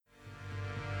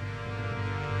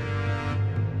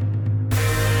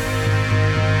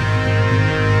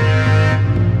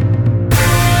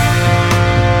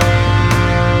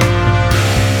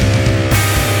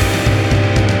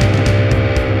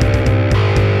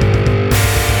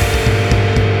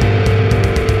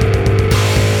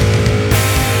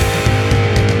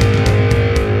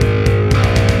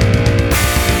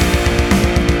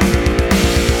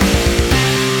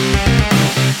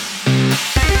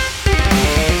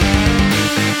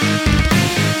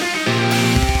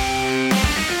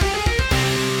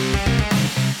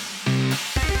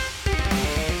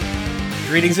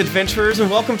Greetings, adventurers, and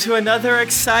welcome to another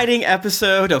exciting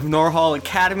episode of Norhall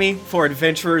Academy for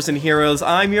Adventurers and Heroes.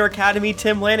 I'm your Academy,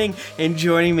 Tim Lanning, and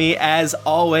joining me, as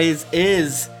always,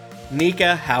 is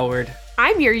Nika Howard.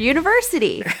 I'm your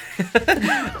university.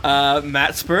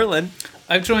 Matt Sperlin.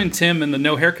 I've joined Tim in the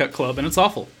No Haircut Club, and it's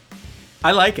awful.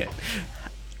 I like it.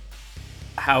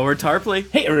 Howard Tarpley.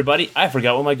 Hey everybody, I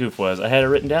forgot what my goof was. I had it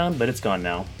written down, but it's gone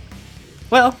now.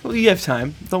 Well, you have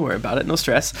time. Don't worry about it. No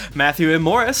stress. Matthew M.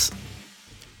 Morris.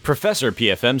 Professor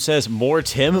PFM says, more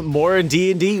Tim, more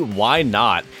D&D, why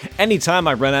not? Anytime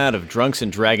I run out of Drunks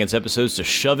and Dragons episodes to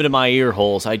shove into my ear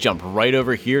holes, I jump right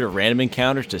over here to Random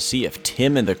Encounters to see if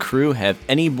Tim and the crew have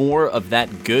any more of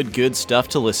that good stuff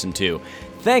to listen to.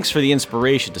 Thanks for the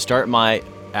inspiration to start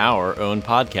our own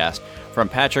podcast. From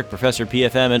Patrick, Professor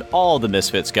PFM, and all the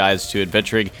Misfits guides to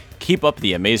adventuring, keep up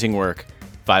the amazing work.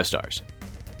 5 stars.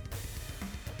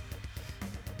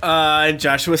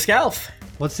 Joshua Scalf.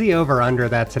 What's the over-under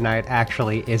that tonight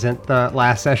actually isn't the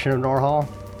last session of Norhall?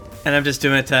 And I'm just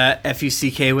doing it to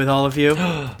FUCK with all of you.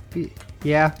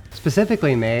 Yeah,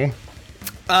 specifically me.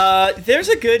 There's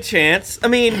a good chance. I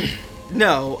mean,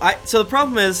 no. So the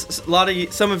problem is,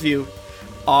 some of you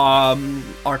are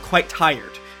quite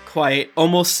tired, quite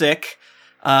almost sick,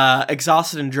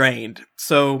 exhausted and drained.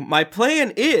 So my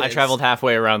plan is... I traveled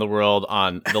halfway around the world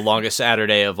on the longest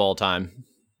Saturday of all time.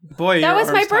 Boy, that was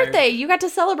my tired. birthday. You got to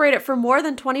celebrate it for more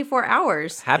than 24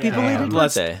 hours. Happy belated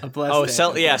birthday. A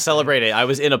blessed day. Celebrate it. I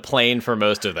was in a plane for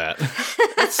most of that.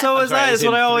 So was I. That's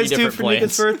what I always do for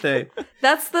Nika's birthday.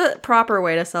 That's the proper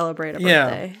way to celebrate a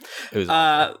birthday. It was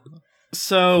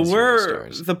so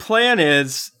the plan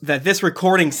is that this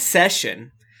recording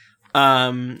session,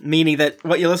 meaning that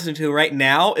what you're listening to right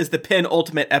now is the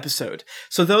penultimate episode.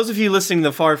 So those of you listening in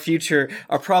the far future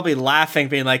are probably laughing,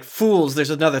 being like, fools, there's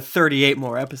another 38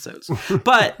 more episodes.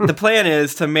 But the plan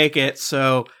is to make it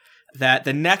so that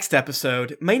the next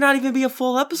episode may not even be a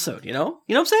full episode, you know?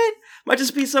 You know what I'm saying? Might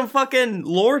just be some fucking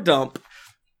lore dump.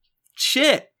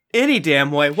 Shit. Any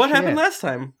damn way. What happened last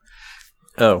time?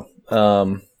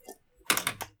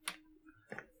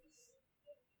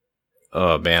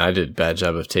 Oh man, I did a bad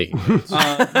job of taking notes.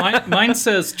 Mine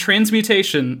says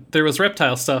transmutation. There was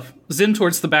reptile stuff. Zin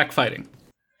towards the back fighting.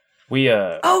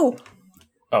 Oh,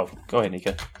 go ahead,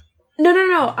 Nika.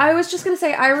 No. I was just going to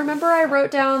say, I remember I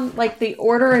wrote down like the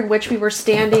order in which we were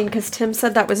standing because Tim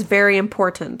said that was very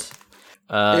important.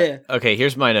 Okay,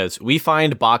 here's my notes. We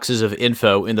find boxes of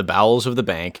info in the bowels of the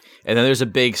bank, and then there's a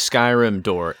big Skyrim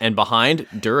door, and behind,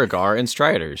 Duragar and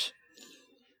Striders.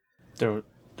 There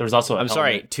was also I'm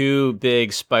sorry, 2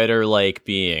 big spider-like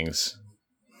beings.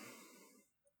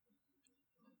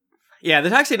 Yeah,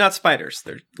 they're actually not spiders.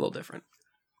 They're a little different.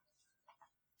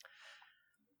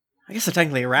 I guess they're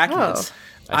technically arachnids.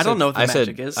 I don't know what the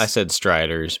magic is. I said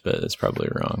Striders, but it's probably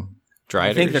wrong.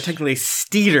 Driders? I think they're technically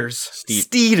Steeders.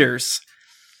 Steeders.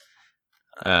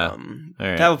 All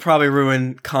right. That would probably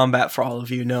ruin combat for all of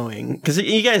you knowing. Because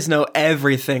you guys know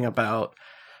everything about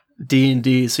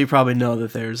D&D, so you probably know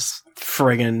that there's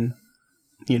friggin',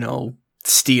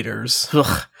 Steeders.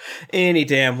 Ugh. Any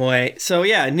damn way. So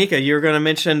yeah, Nika, you were going to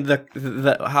mention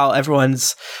the how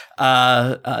everyone's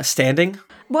standing.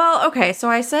 Well, okay, so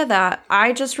I said that.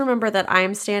 I just remember that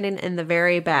I'm standing in the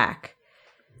very back.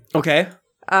 Okay.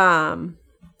 And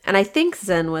I think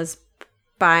Zen was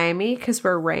by me because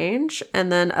we're range,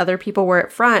 and then other people were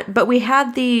at front. But we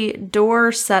had the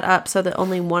door set up so that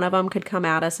only one of them could come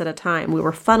at us at a time. We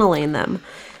were funneling them.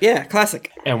 Yeah,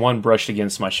 classic. And one brushed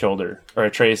against my shoulder, or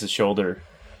Atreus' shoulder.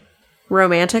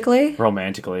 Romantically?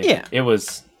 Yeah. It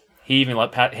was... He even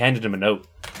handed him a note.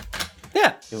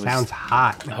 Yeah. Sounds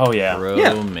hot. Oh, yeah.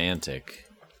 Romantic.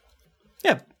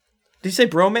 Yeah. Did you say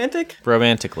bromantic?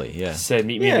 Romantically, yeah. Said,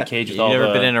 meet me in the cage with all You the...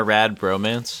 ever been in a rad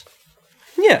bromance?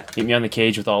 Yeah. Meet me on the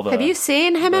cage with all the... Have you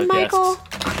seen him and Michael?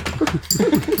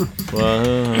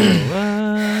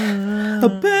 A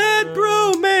bad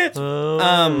bromance.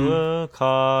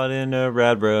 Caught in a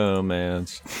rad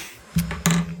bromance.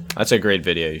 That's a great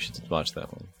video. You should watch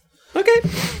that one. Okay.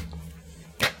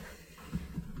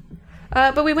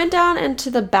 But we went down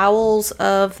into the bowels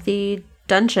of the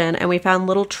dungeon and we found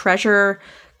little treasure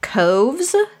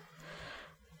coves.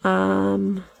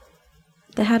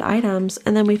 They had items,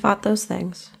 and then we fought those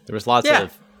things. There was lots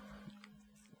of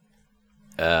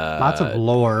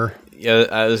lore. Yeah,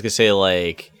 I was gonna say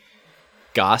like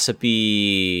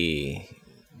gossipy,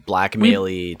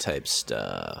 blackmail-y type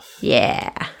stuff.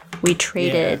 Yeah, we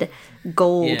traded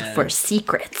gold for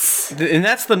secrets. And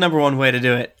that's the number one way to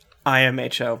do it.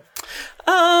 IMHO.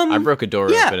 I broke a door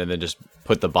open and then just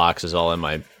put the boxes all in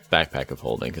my backpack of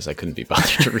holding because I couldn't be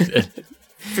bothered to read it.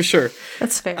 For sure.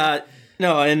 That's fair.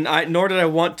 No, and nor did I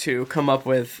want to come up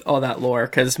with all that lore,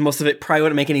 because most of it probably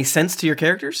wouldn't make any sense to your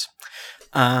characters.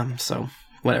 So,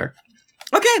 whatever.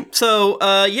 Okay, so,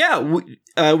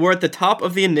 we're at the top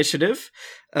of the initiative.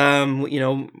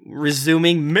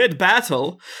 Resuming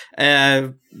mid-battle.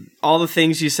 All the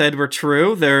things you said were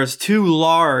true. There's two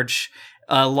large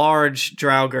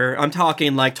Draugr. I'm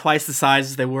talking like twice the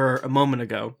size as they were a moment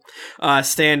ago.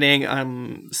 Standing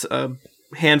a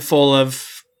handful of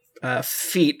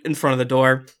feet in front of the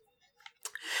door.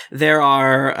 There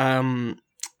are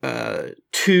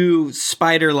two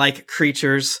spider-like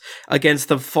creatures against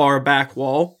the far back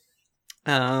wall.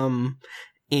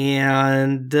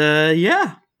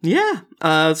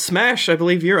 Smash, I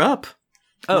believe you're up,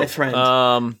 my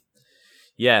friend.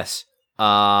 Yes.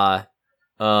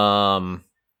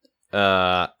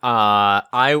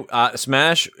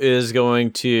 Smash is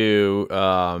going to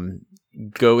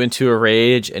go into a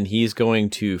rage, and he's going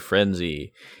to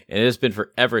frenzy. And it has been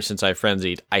forever since I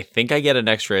frenzied. I think I get an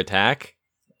extra attack.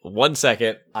 1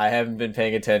 second. I haven't been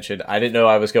paying attention. I didn't know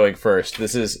I was going first.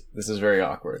 This is very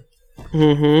awkward.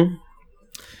 Mm-hmm.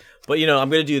 But, I'm going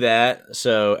to do that.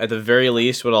 So, at the very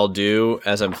least, what I'll do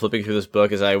as I'm flipping through this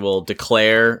book is I will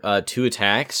declare 2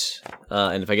 attacks.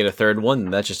 And if I get a third one,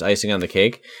 then that's just icing on the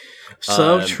cake.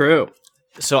 So true.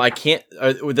 So I can't.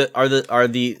 Are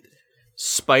the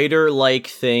spider-like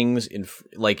things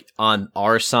on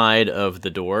our side of the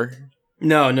door?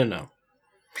 No.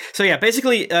 So yeah,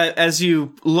 basically, as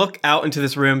you look out into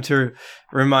this room, to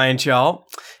remind y'all,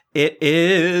 it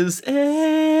is this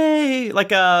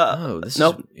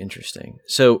is interesting.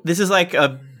 So this is like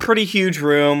a pretty huge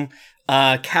room,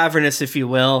 cavernous, if you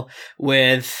will,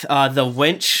 with the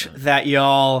winch that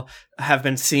y'all have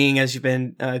been seeing as you've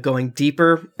been going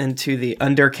deeper into the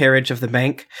undercarriage of the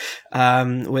bank,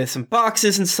 with some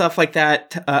boxes and stuff like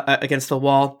that against the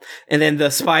wall. And then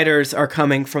the spiders are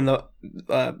coming from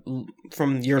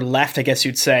from your left, I guess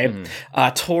you'd say,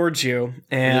 towards you,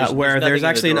 and there's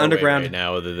actually an underground right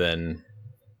now other than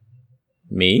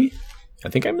me. I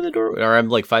think I'm in the doorway, or I'm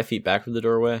like 5 feet back from the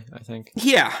doorway, I think.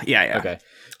 Yeah. Okay.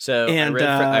 So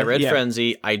I read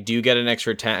Frenzy. I do get an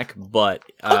extra attack, but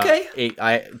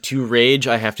to rage,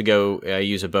 I have to go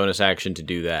use a bonus action to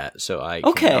do that. So I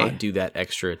cannot do that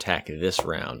extra attack this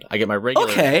round. I get my regular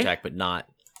attack, but not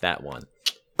that one.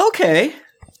 Okay.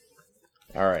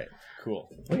 All right. Cool.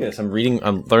 Look at this. I'm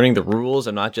learning the rules.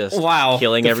 I'm not just killing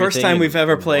everything. The first time we've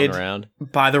ever played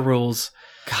by the rules.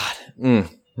 God.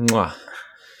 Mwah.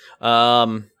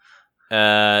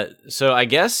 So I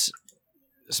guess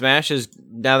Smash is,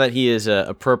 now that he is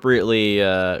appropriately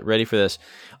ready for this,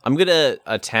 I'm going to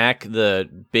attack the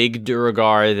big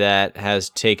Duergar that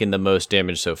has taken the most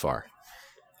damage so far.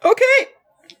 Okay.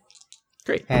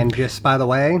 Great. And just by the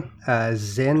way,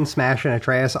 Zin, Smash, and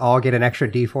Atreus all get an extra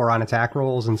D4 on attack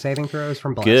rolls and saving throws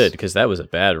from Bless. Good, because that was a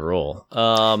bad roll.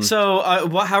 So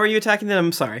how are you attacking them?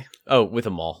 I'm sorry. Oh, with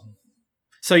them all.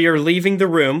 So you're leaving the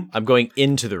room. I'm going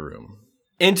into the room.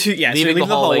 Leaving so the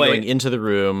hallway, going into the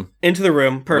room. Into the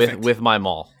room, perfect. With my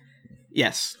maul.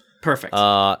 Yes, perfect.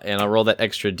 And I'll roll that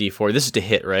extra D4. This is to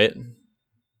hit, right?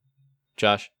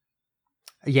 Josh?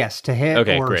 Yes, to hit or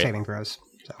great. Saving throws.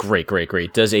 So. Great.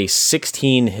 Does a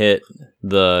 16 hit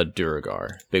the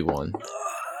Duergar? Big one.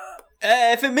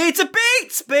 If it meets, it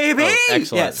beats, baby! Oh,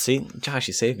 excellent. Yes. See, Josh,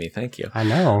 you saved me. Thank you. I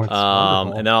know. It's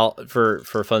wonderful. And I'll for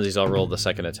funsies, I'll roll the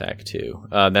second attack too.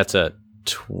 That's a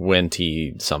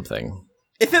 20-something.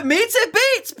 If it meets, it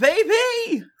beats,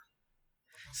 baby!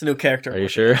 It's a new character. Are you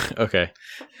sure? Okay.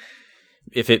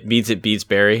 If it meets, it beats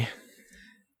Barry.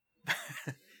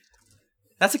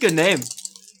 That's a good name.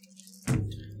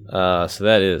 So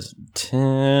that is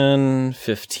 10,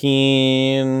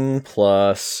 15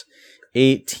 plus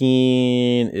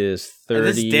 18 is 30. And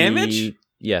this damage?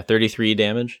 Yeah, 33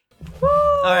 damage. Woo!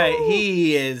 All right,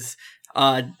 he is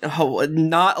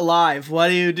not alive. What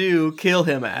do you do? Kill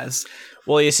him as?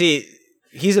 Well, you see,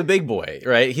 he's a big boy,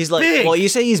 right? He's like, big. Well, you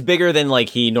say he's bigger than like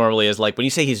he normally is. Like when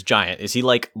you say he's giant, is he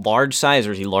like large size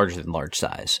or is he larger than large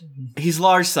size? He's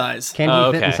large size. Can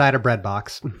he fit inside a bread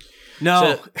box?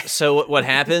 No. So what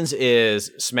happens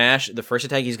is Smash, the first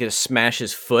attack, he's going to smash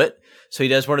his foot. So he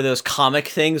does one of those comic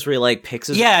things where he like picks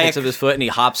up his foot and he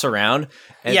hops around.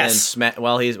 And then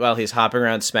while he's hopping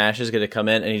around, Smash is going to come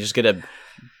in and he's just going to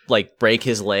like break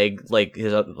his leg, like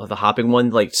the hopping one,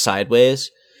 like sideways.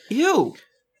 Ew.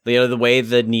 The way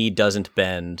the knee doesn't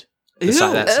bend.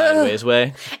 That sideways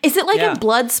way. Is it like in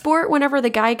Bloodsport whenever the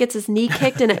guy gets his knee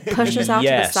kicked and it pushes out to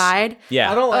the side? Yeah.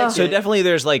 I don't like So definitely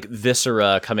there's like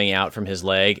viscera coming out from his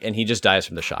leg and he just dies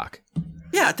from the shock.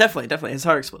 Yeah, definitely. His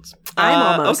heart explodes.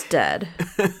 I'm almost dead.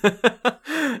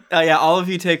 Yeah, all of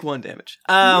you take 1 damage.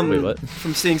 Wait, what?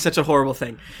 From seeing such a horrible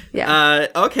thing. Yeah.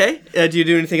 Okay. Do you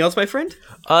do anything else, my friend?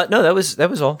 No, that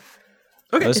was all.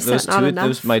 Okay. Those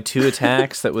those my 2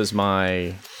 attacks. That was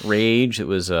my rage. It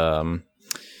was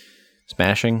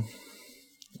smashing.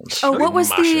 Oh, what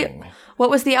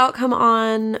was the outcome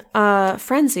on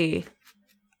Frenzy?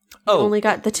 You only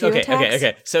got the 2 attacks?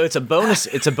 Okay. So it's a bonus.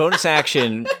 It's a bonus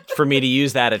action for me to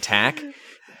use that attack,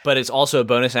 but it's also a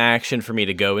bonus action for me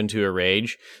to go into a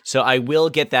rage. So I will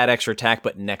get that extra attack,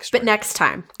 but next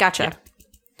time. Gotcha. Yeah.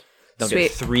 They'll Sweet.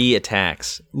 get 3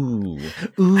 attacks. Ooh.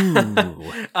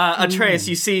 Atreus,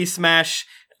 you see Smash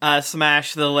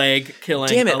the leg, killing.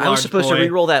 Damn it! a I was supposed large to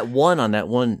boy. reroll that 1 on that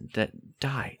one that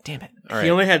died. Damn it! All right. He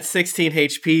only had 16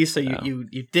 HP, so you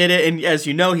did it, and as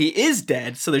you know, he is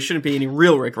dead, so there shouldn't be any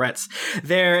real regrets.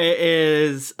 There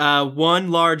is 1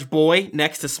 large boy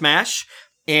next to Smash,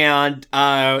 and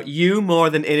you, more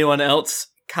than anyone else,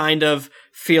 kind of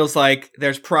feels like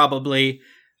there's probably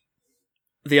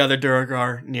the other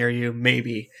Duergar near you,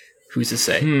 maybe. Who's to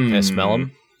say? Can I smell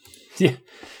him? Yeah.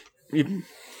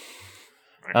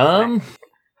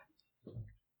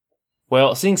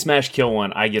 Well, seeing Smash kill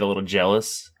one, I get a little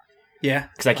jealous. Yeah.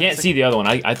 Because I can't see the other one.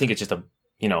 I think it's just a,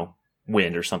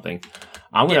 wind or something.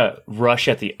 I'm going to rush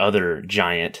at the other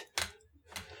giant.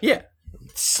 Yeah.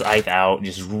 Scythe out,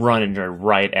 just running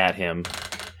right at him.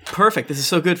 Perfect. This is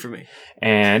so good for me.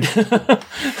 And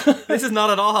this is not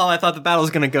at all how I thought the battle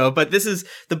was going to go, but this is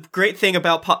the great thing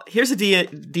about... Here's a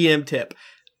DM tip.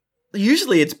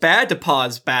 Usually it's bad to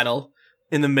pause battle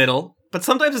in the middle, but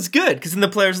sometimes it's good, because then the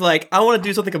player's like, I want to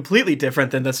do something completely different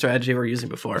than the strategy we're using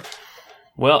before.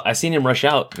 Well, I seen him rush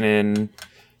out, and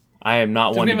I am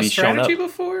not one to be shown up. Did we have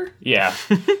a strategy before? Yeah.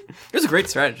 It was a great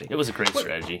strategy. It was a great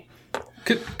strategy.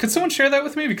 Could someone share that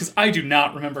with me? Because I do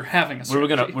not remember having a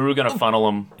strategy. We were gonna funnel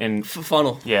them in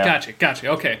funnel. Yeah. Gotcha.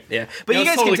 Okay. Yeah, but you I was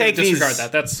guys totally can take gonna these.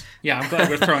 disregard that. I'm glad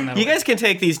we're throwing that. You away. guys can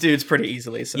take these dudes pretty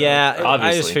easily. So. Yeah, I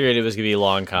Obviously. just figured it was gonna be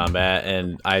long combat,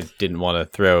 and I didn't want to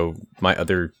throw my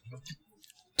other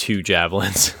 2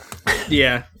 javelins.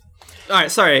 Yeah. All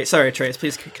right. Sorry, Trace.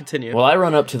 Please continue. Well, I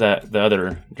run up to the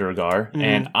other Duergar,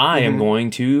 and I am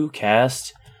going to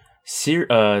cast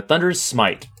Thunder's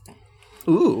Smite.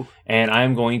 Ooh. And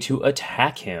I'm going to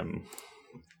attack him.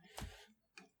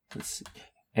 Let's see.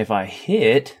 If I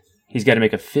hit, he's got to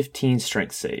make a 15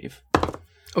 strength save.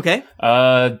 Okay.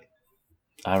 I've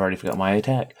already forgot my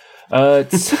attack.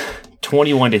 It's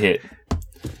 21 to hit.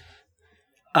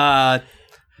 That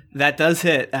does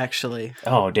hit, actually.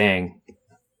 Oh, dang.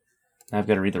 I've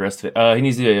got to read the rest of it. He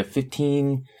needs to do a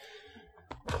 15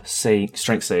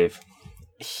 strength save.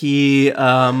 He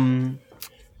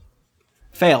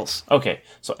fails. Okay,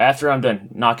 so after I'm done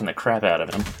knocking the crap out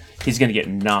of him, he's gonna get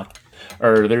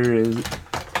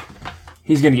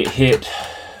he's gonna get hit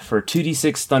for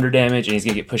 2d6 thunder damage, and he's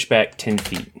gonna get pushed back 10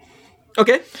 feet.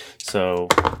 Okay. So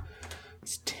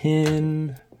it's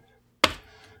 10.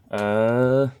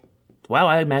 Wow,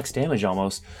 I had max damage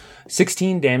almost.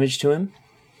 16 damage to him,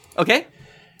 Okay.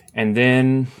 and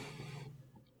then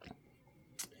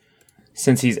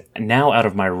since he's now out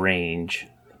of my range,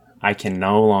 I can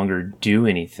no longer do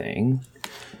anything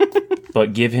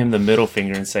but give him the middle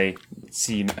finger and say,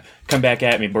 "See, come back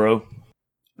at me, bro."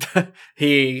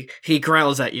 He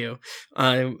growls at you,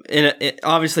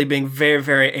 obviously being very,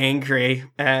 very angry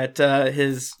at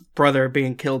his brother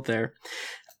being killed there.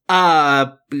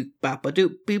 Boop, bop, a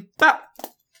doop, beep, bop.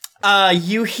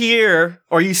 You hear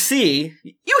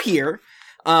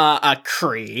a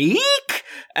creak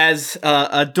as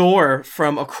a door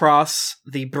from across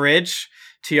the bridge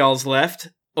to y'all's left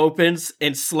opens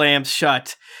and slams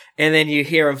shut, and then you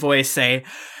hear a voice say,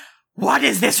 "What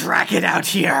is this racket out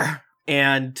here?"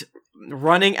 And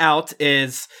running out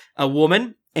is a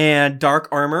woman in dark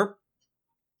armor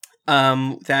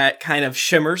that kind of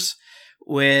shimmers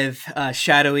with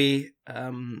shadowy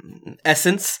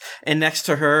essence, and next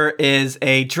to her is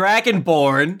a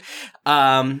dragonborn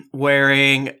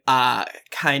wearing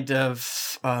kind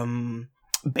of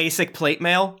basic plate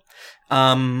mail,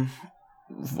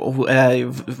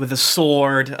 with a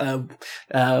sword,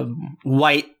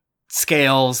 white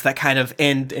scales that kind of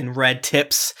end in red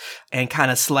tips, and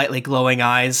kind of slightly glowing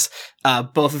eyes.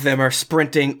 Both of them are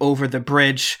sprinting over the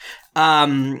bridge.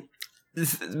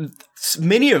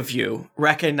 Many of you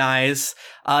recognize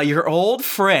your old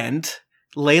friend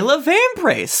Layla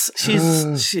Vambrace.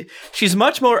 She's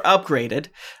much more upgraded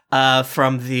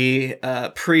from the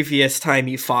previous time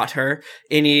you fought her.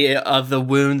 Any of the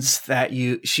wounds that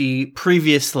she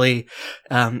previously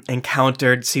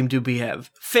encountered seem to have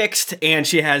fixed, and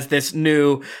she has this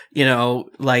new,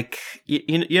 like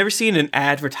you ever seen an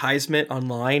advertisement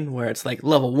online where it's like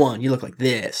level 1 you look like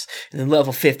this, and then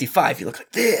level 55 you look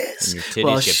like this. And your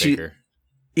titties get bigger.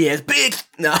 Yeah, it's big.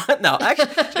 No. Actually,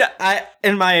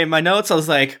 in my notes, I was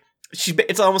like,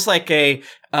 it's almost like a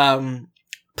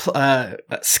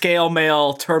scale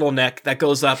mail turtleneck that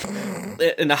goes up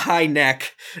in a high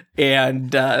neck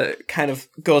and kind of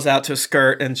goes out to a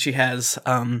skirt, and she has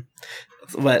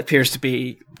what appears to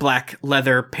be black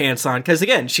leather pants on. Because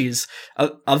again, she's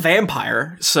a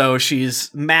vampire, so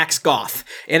she's max goth.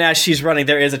 And as she's running,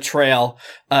 there is a trail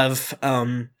of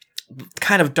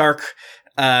kind of dark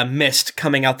mist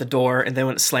coming out the door, and then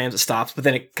when it slams, it stops. But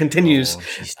then it continues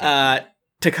to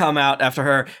come out after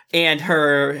her, and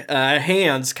her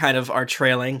hands kind of are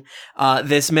trailing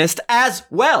this mist as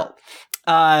well.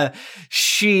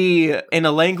 She, in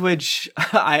a language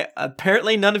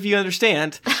apparently none of you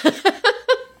understand,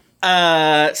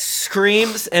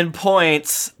 screams and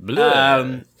points.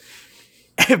 Bleh.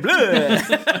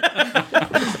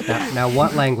 Now,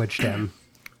 what language, Tim?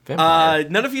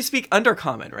 None of you speak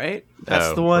Undercommon, right?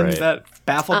 That's the one that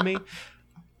baffled me.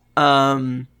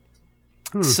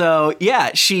 So yeah,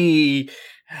 she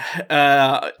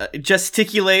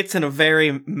gesticulates in a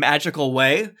very magical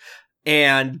way,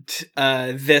 and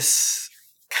this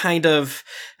kind of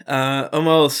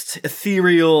almost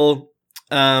ethereal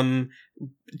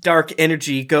dark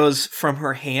energy goes from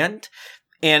her hand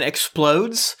and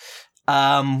explodes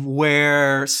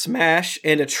where Smash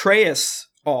and Atreus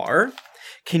are.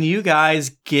 Can you guys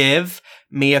give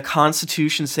me a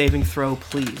Constitution saving throw,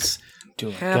 please? Do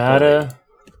I gotta?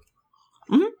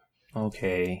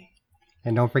 Okay.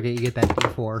 And don't forget you get that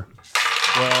D4.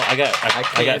 Well, I got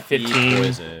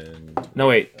 15. No,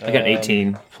 wait. I got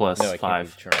 18 plus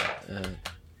 5.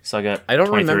 So I got. I don't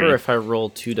 23. remember if I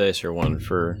rolled 2 dice or 1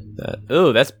 for that.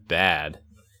 Oh, that's bad.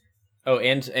 Oh,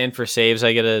 and for saves,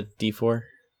 I get a D4.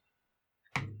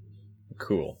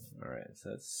 Cool. All right, so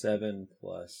that's 7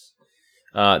 plus.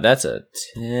 That's a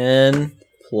 10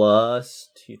 plus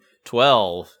 2,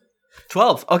 12.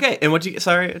 12. Okay, and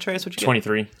sorry, Atreus, what'd you get?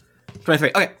 23. 23.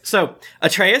 Okay, so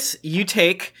Atreus, you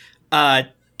take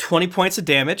 20 points of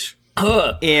damage,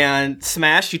 and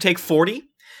Smash, you take 40,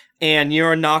 and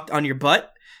you're knocked on your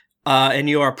butt, and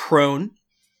you are prone.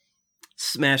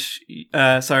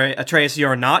 Atreus,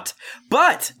 you're not.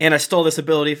 But, and I stole this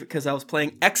ability because I was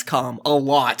playing XCOM a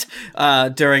lot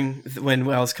when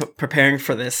I was preparing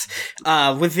for this.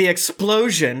 With the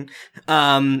explosion,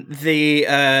 this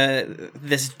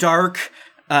dark,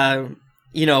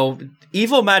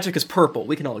 evil magic is purple.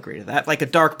 We can all agree to that. Like a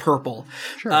dark purple,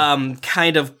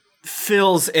 kind of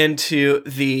fills into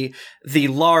the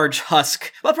large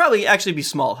husk. Well, probably actually be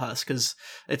small husk because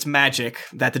it's magic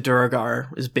that the Duergar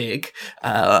is big.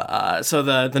 So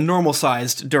the normal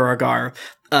sized Duergar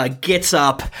gets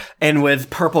up and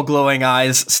with purple glowing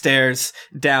eyes stares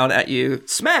down at you.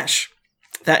 Smash.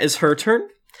 That is her turn.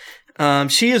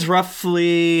 She is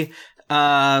roughly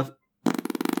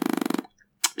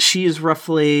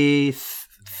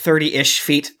 30-ish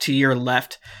feet to your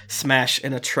left, Smash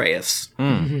and Atreus.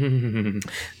 And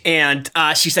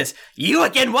she says, "You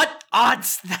again? What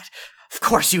odds that of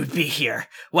course you would be here?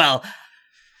 Well,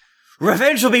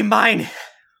 revenge will be mine.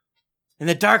 And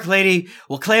the Dark Lady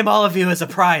will claim all of you as a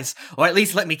prize, or at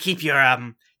least let me keep your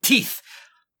teeth."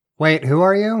 Wait, who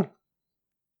are you?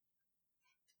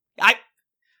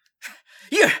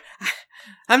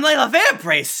 I'm Layla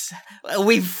Vambrace.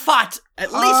 We've fought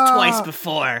at least twice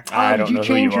before. I don't know who you are. Did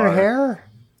you change your hair?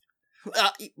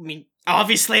 I mean,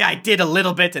 obviously I did a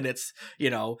little bit, and it's,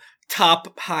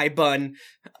 top high bun.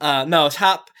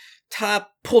 Top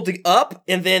pulled up,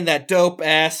 and then that dope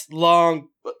ass long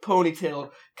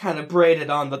ponytail kind of braided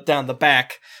down the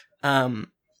back,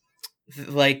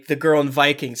 like the girl in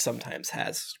Vikings sometimes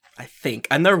has. I think.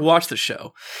 I've never watched the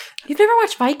show. You've never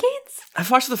watched Vikings?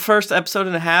 I've watched the first episode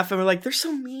and a half, and we're like, they're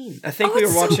so mean. I think we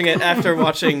were watching it after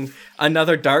watching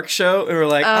another dark show, and we're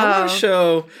like, I want a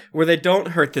show where they don't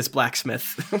hurt this blacksmith.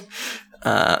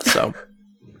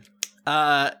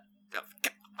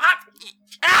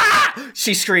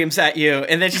 She screams at you,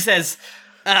 and then she says,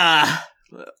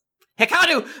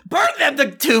 Hikaru, burn them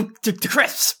to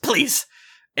crisps, please.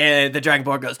 And the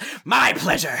Dragonborn goes, my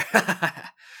pleasure.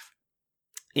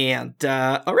 And,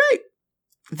 all right.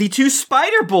 The two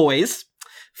spider boys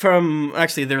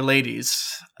they're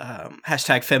ladies,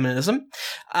 hashtag feminism,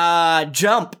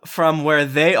 jump from where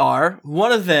they are.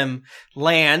 One of them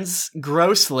lands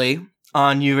grossly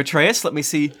on you, Atreus. Let me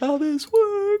see how this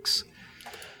works.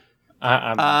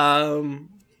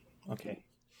 Okay.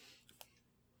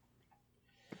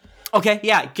 Okay,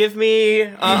 yeah, give me...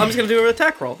 I'm just going to do an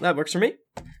attack roll. That works for me.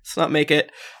 Let's not make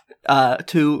it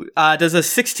too... does a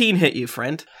 16 hit you,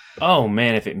 friend? Oh,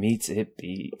 man, if it meets, it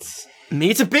beats.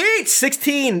 Meets a beat!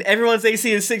 16! Everyone's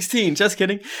AC is 16. Just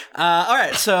kidding.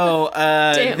 Alright, so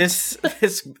this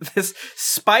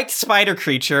spiked spider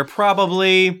creature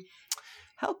probably...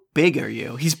 How big are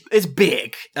you? It's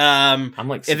big. I'm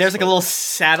like... There's like a little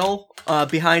saddle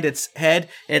behind its head.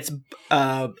 Its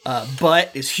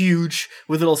butt is huge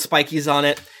with little spikies on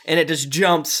it, and it just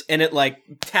jumps and it like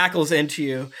tackles into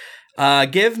you.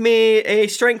 Give me a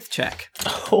strength check.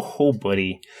 Oh,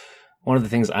 buddy. One of the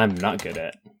things I'm not good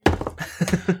at.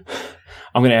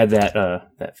 I'm gonna add that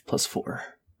 +4.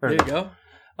 There you go.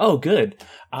 Oh, good.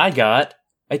 I got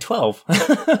a 12.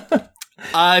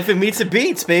 If it meets, it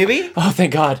beats, baby. Oh,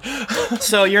 thank God.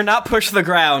 So you're not pushed to the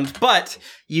ground, but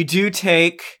you do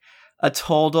take a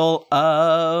total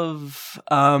of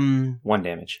 1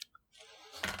 damage.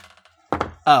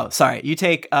 Oh, sorry. You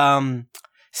take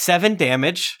 7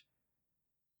 damage,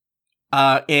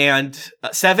 and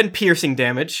 7 piercing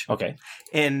damage. Okay.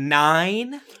 And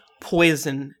 9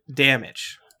 poison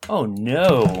damage. Oh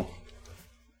no.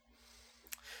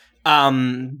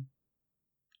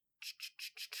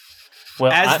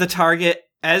 Well, as the target,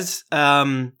 as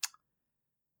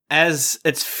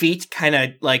its feet kind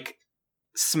of like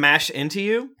smash into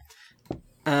you,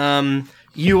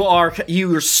 you are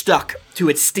stuck to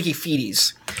its sticky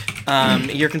feeties.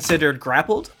 You're considered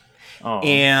grappled,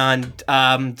 and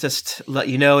just let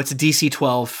you know it's a DC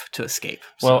 12 to escape.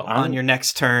 So well, on your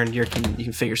next turn, you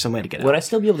can figure some way to get out. Would I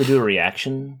still be able to do a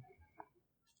reaction?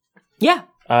 Yeah.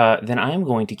 Then I am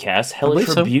going to cast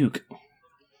Hellish Rebuke. So.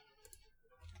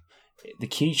 The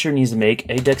creature needs to make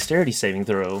a dexterity saving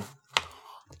throw.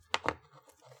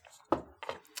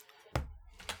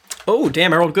 Oh,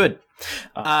 damn, I rolled good.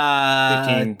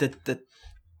 15.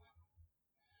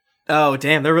 Oh,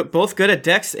 damn, they're both good at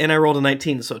dex, and I rolled a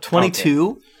 19, so 22.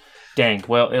 Okay. Dang,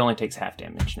 well, it only takes half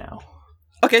damage now.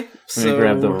 Okay, Let me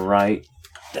grab the right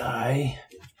die.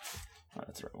 Oh,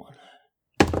 that's the right one.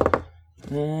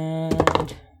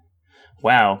 And...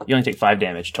 Wow, you only take 5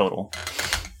 damage total.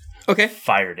 Okay.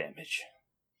 Fire damage.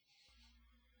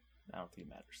 I don't think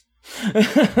it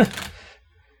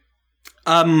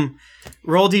matters.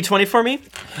 Roll d20 for me,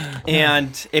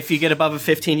 and if you get above a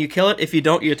 15, you kill it. If you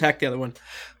don't, you attack the other one.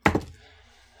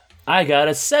 I got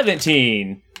a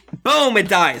 17. Boom! It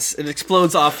dies. It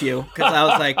explodes off you. Because I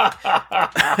was like...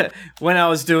 when I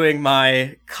was doing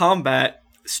my combat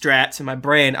strats in my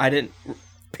brain, I didn't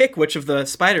pick which of the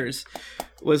spiders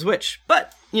was which.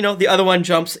 But, the other one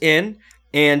jumps in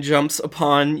and jumps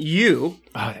upon you.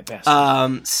 Oh, that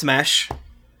bastard. Smash.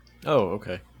 Oh,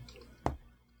 okay.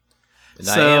 And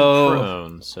So- I am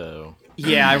prone, so...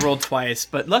 Yeah, I rolled twice,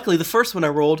 but luckily the first one I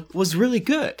rolled was really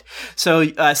good.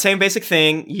 So, same basic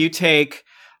thing. You take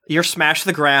your smash to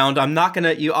the ground.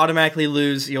 You automatically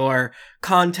lose your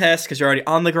contest because you're already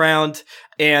on the ground,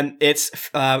 and its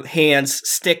hands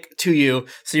stick to you.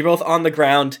 So you're both on the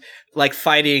ground, like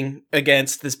fighting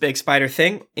against this big spider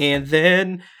thing. And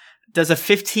then, does a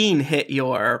 15 hit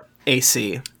your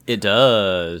AC? It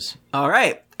does. All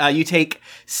right. You take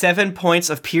 7 points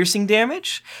of piercing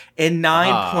damage and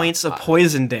 9 points of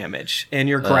poison damage, and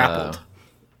you're grappled.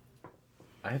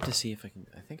 I have to see if I can...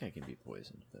 I think I can be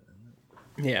poisoned. But...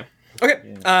 Yeah.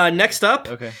 Okay. Yeah. Next up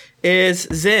is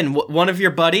Zin. One of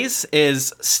your buddies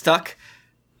is stuck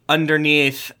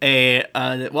underneath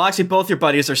well, actually, both your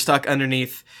buddies are stuck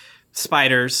underneath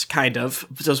spiders, kind of.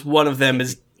 Just one of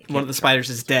the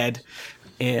spiders is dead,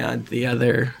 and the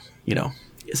other,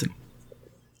 isn't.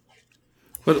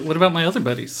 What about my other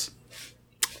buddies?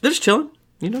 They're just chilling,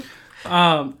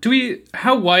 How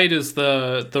wide is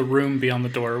the room beyond the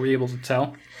door? Are we able to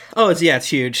tell? Oh, it's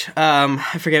huge. I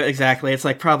forget exactly. It's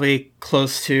like probably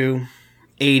close to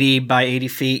 80 by 80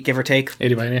 feet, give or take.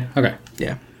 80 by 80? Okay.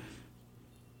 Yeah.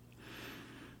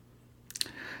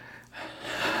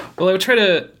 Well, I'm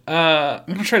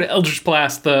gonna try to Eldritch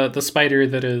Blast the spider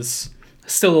that is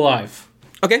still alive.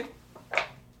 Okay.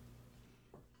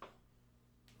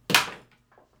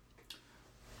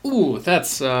 Ooh,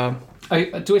 that's do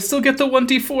I still get the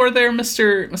 1d4 there,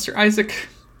 Mr. Isaac?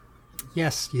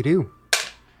 Yes, you do.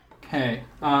 Okay.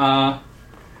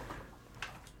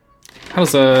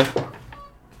 How's a...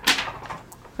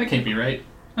 That can't be right.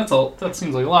 That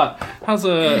seems like a lot. How's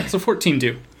a 14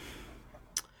 do?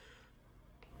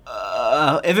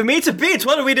 If it meets, it beats.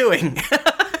 What are we doing?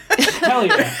 Hell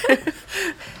yeah.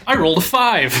 I rolled a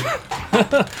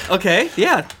 5. Okay,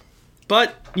 yeah.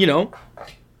 But,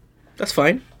 that's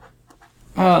fine.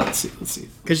 Let's see.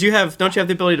 Because don't you have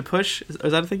the ability to push? Is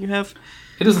that a thing you have?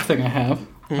 It is a thing I have.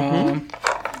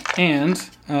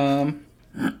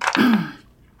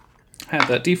 Have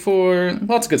that D4.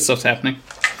 Lots of good stuff's happening.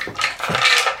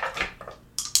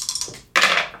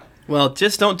 Well,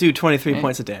 just don't do 23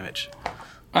 points of damage.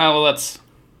 Well, that's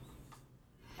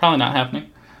probably not happening.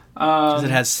 Because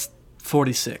it has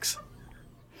 46.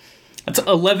 That's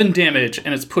 11 damage,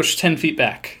 and it's pushed 10 feet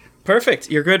back. Perfect.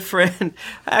 Your good friend.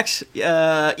 Actually,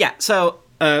 yeah. So,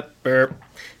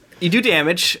 you do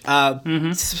damage.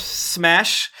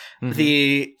 Smash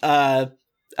the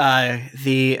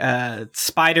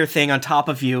spider thing on top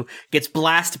of you gets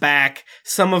blasted back.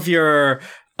 Some of your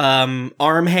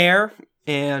arm hair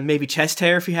and maybe chest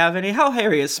hair, if you have any. How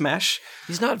hairy is Smash?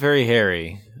 He's not very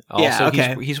hairy. Also, Yeah,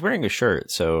 okay. he's wearing a shirt,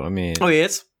 so I mean, Oh, he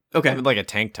is? Okay. like a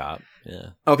tank top. Yeah.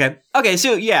 Okay.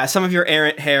 So yeah, some of your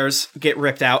errant hairs get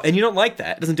ripped out, and you don't like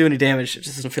that. It doesn't do any damage. It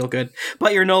just doesn't feel good.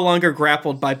 But you're no longer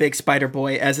grappled by Big Spider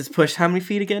Boy as it's pushed how many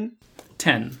feet again?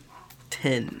 10.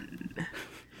 10.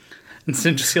 And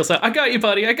Sin just yells out, I got you,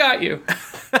 buddy, I got you.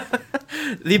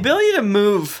 The ability to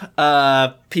move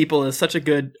people is such a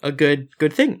good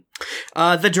thing.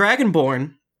 The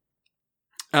Dragonborn.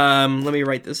 Let me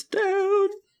write this down.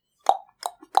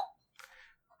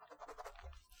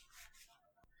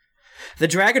 The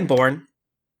Dragonborn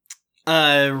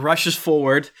rushes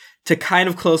forward to kind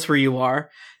of close where you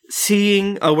are,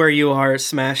 seeing where you are,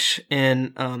 Smash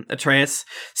and Atreus,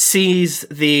 sees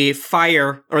the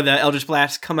fire or the Eldritch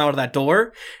Blast come out of that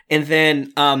door, and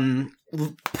then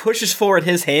pushes forward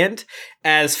his hand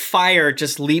as fire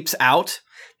just leaps out,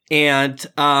 and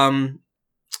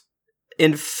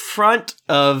in front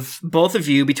of both of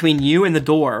you, between you and the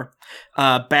door,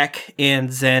 Beck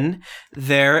and Zen,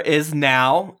 there is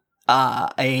now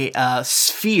a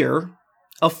sphere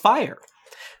of fire.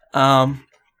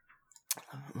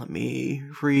 Let me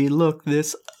re-look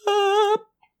this up.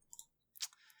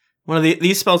 One of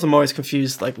these spells I'm always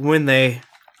confused, like when they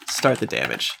start the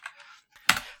damage.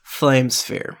 Flame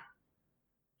sphere.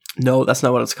 No, that's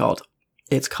not what it's called.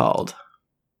 It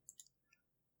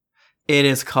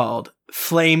is called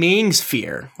Flaming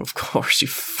Sphere. Of course, you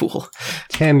fool.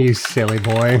 Tim, you silly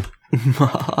boy.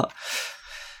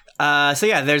 So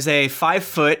yeah, there's a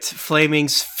 5-foot flaming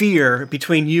sphere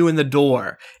between you and the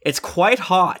door. It's quite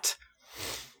hot.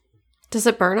 Does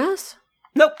it burn us?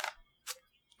 Nope.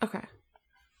 Okay.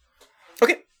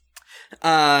 Okay.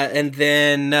 And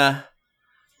then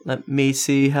let me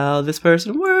see how this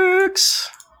person works.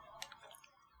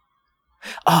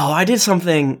 Oh, I did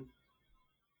something.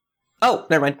 Oh,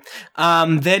 never mind.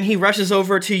 Then he rushes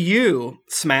over to you,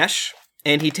 Smash,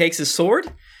 and he takes his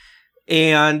sword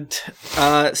and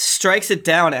strikes it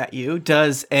down at you.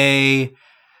 Does a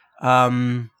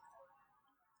 17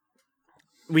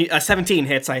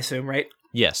 hits, I assume, right?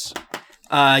 Yes.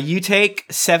 You take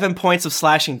 7 points of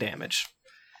slashing damage.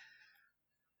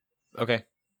 Okay.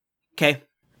 Okay.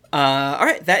 All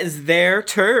right, that is their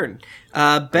turn.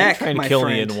 Beck, trying to my kill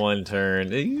friend. me in one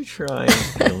turn. Are you trying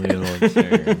to kill me in one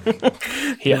turn?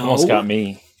 He almost got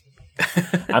me.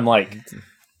 I'm like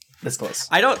this close.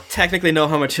 I don't technically know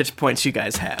how much hit points you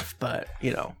guys have, but,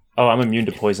 you know. Oh, I'm immune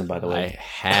to poison, by the I way.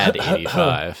 had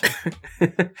 85.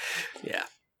 Yeah.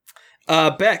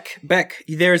 Beck,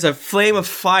 there's a flame of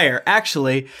fire.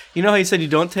 Actually, you know how you said you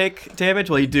don't take damage?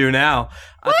 Well, you do now.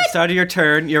 At the start of your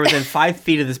turn, you're within 5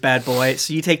 feet of this bad boy,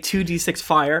 so you take 2d6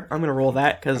 fire. I'm gonna roll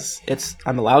that because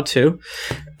I'm allowed to.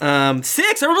 6. I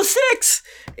rolled a 6,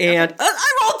 and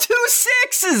I rolled 2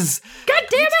 6s. God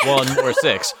damn it! One more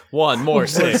six. well,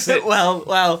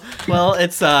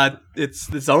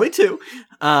 it's only 2.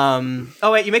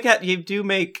 Oh wait, you do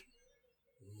make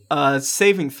a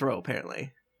saving throw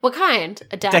apparently. What kind?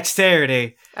 A dex?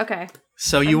 Dexterity. Okay.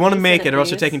 So you want to make it, or else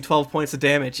you're please. taking 12 points of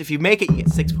damage. If you make it, you get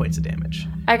 6 points of damage.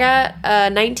 I got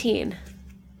 19.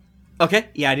 Okay,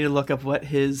 yeah, I need to look up what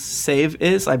his save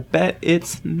is. I bet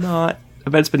it's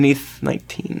beneath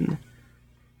 19.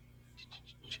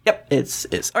 Yep, it's.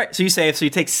 All right, so you save, so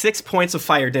you take 6 points of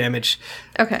fire damage.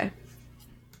 Okay.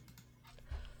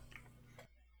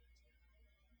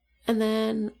 And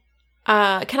then,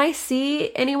 can I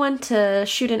see anyone to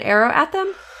shoot an arrow at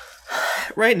them?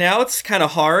 Right now, it's kind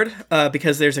of hard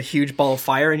because there's a huge ball of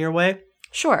fire in your way.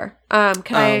 Sure.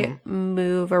 Can I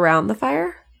move around the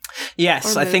fire?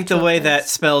 Yes, Or I move think to the a way place. that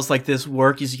spells like this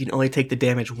work is you can only take the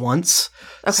damage once.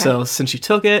 Okay. So since you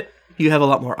took it, you have a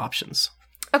lot more options.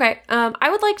 Okay. I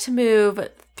would like to move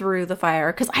through the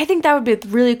fire, because I think that would be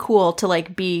really cool to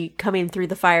like be coming through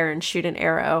the fire and shoot an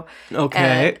arrow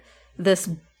at this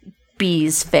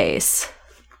bee's face.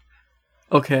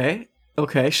 Okay,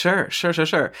 sure.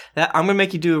 That I'm gonna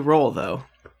make you do a roll though.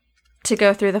 To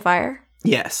go through the fire?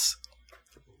 Yes.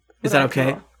 Is that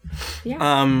okay?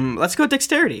 Yeah. Let's go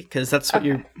dexterity, because that's what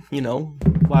you're,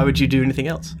 why would you do anything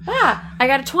else? I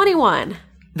got a 21.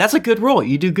 That's a good roll.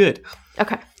 You do good.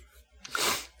 Okay.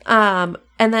 And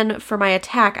then for my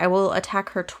attack, I will attack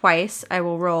her twice. I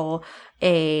rolled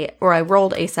a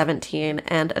 17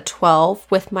 and a 12.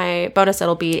 With my bonus,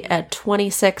 it'll be a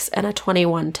 26 and a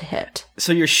 21 to hit.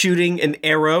 So you're shooting an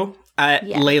arrow at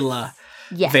Layla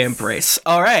Van Brace.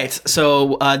 All right.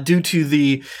 So due to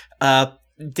the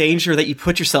danger that you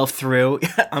put yourself through,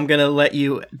 I'm going to let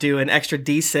you do an extra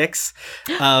D6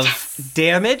 of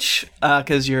damage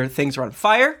because your things are on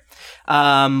fire.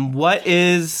 What'd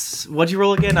you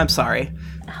roll again? I'm sorry.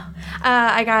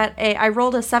 I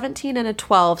rolled a 17 and a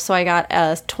 12, so I got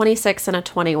a 26 and a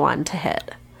 21 to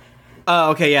hit. Oh,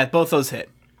 okay, yeah, both those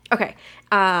hit. Okay.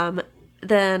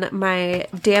 Then my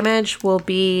damage will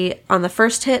be, on the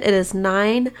first hit, it is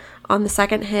 9. On the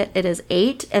second hit, it is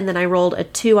 8. And then I rolled a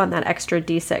 2 on that extra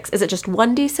D6. Is it just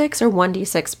 1d6 or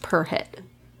 1d6 per hit?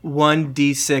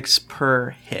 1d6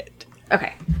 per hit.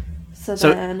 Okay. So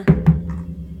then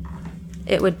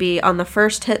it would be, on the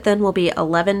first hit then will be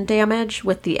 11 damage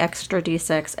with the extra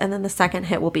d6, and then the second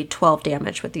hit will be 12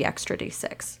 damage with the extra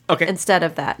d6. Okay. Instead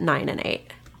of that 9 and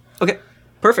 8. Okay,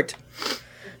 perfect.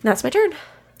 That's my turn.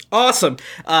 Awesome.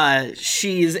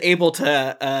 She's able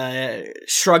to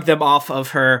shrug them off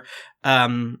of her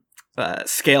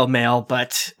scale mail,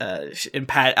 but and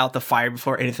pat out the fire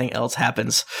before anything else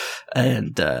happens.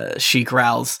 And she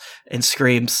growls and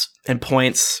screams and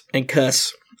points and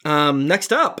cuss.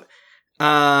 Next up,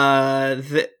 there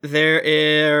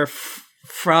are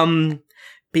from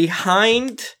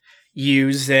behind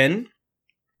you, Zen.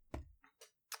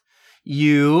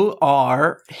 You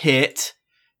are hit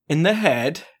in the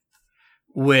head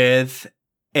with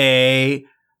a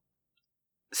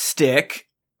stick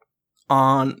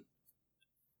on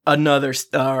another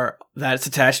star that's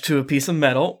attached to a piece of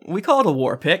metal. We call it a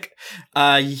war pick.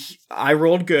 I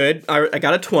rolled good. I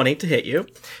got a 20 to hit you.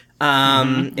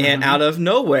 And out of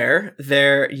nowhere,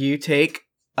 there you take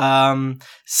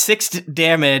 6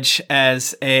 damage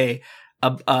as a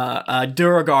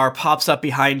Duragar pops up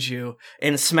behind you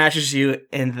and smashes you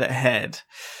in the head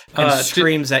and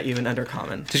screams at you in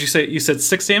Undercommon. Did you said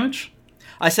 6 damage?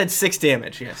 I said 6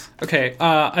 damage, yes. Okay,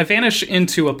 I vanish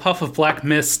into a puff of black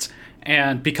mist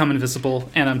and become invisible,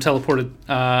 and I'm teleported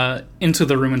into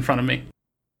the room in front of me.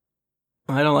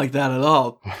 I don't like that at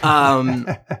all.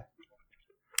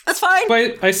 That's fine.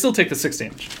 But I still take the 6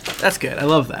 damage. That's good. I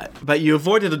love that. But you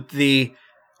avoided the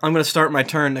I'm going to start my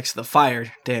turn next to the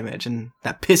fire damage, and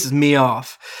that pisses me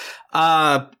off.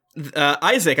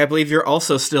 Isaac, I believe you're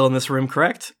also still in this room,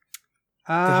 correct?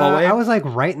 The hallway? I was like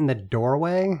right in the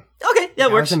doorway. Okay, yeah,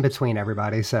 it works. I was in between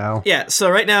everybody, so. Yeah, so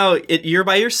right now you're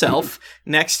by yourself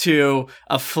next to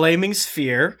a flaming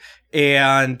sphere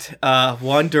and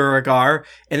one Duragar,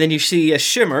 and then you see a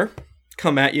shimmer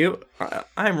come at you.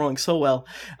 I'm rolling so well.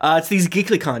 It's these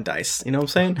GeeklyCon dice, you know what I'm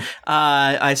saying?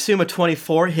 I assume a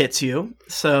 24 hits you,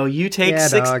 so you take yeah,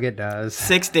 6 dog, it does.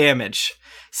 6 damage.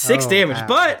 6 damage. Wow.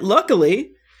 But luckily,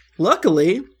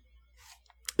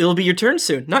 it'll be your turn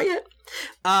soon. Not yet.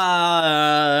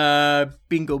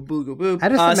 Bingo boogo boo. I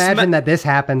just imagine that this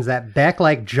happens, that Beck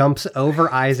like jumps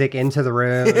over Isaac into the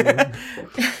room.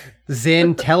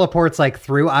 Zin teleports like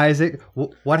through Isaac.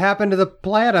 What happened to the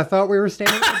plant? I thought we were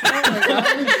standing.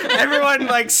 Everyone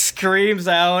like screams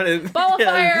out and ball of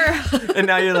fire. And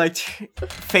now you're like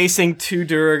facing 2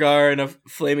 Duragar in a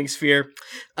flaming sphere.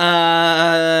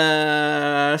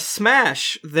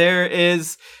 Smash. There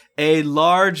is a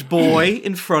large boy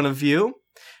in front of you.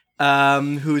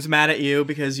 Who's mad at you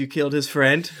because you killed his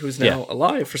friend, who's now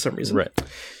alive for some reason. Right.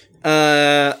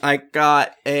 I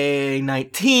got a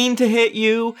 19 to hit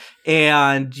you,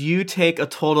 and you take a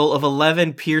total of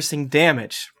 11 piercing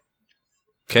damage.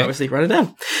 Okay. Obviously, write it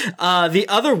down. The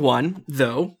other one,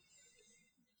 though,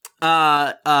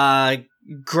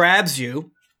 grabs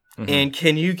you, and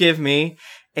can you give me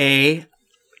a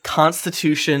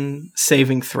Constitution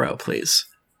saving throw, please?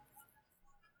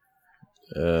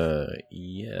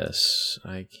 Yes,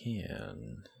 I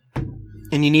can.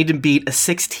 And you need to beat a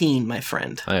 16, my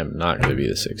friend. I am not going to beat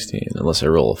a 16 unless I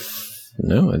roll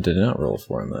No, I did not roll a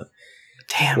 4 on that.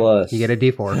 Damn. Plus, you get a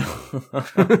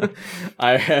D4.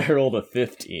 I rolled a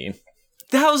 15.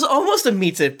 That was almost a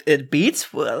meets it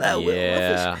beats. Well,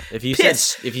 if you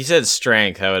said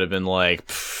strength, I would have been like,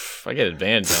 I get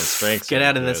advantage on strength. Get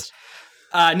out of this.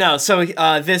 No, so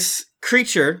this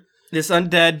creature, this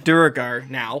undead Duragar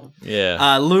now,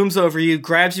 looms over you,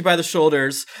 grabs you by the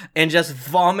shoulders, and just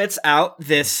vomits out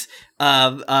this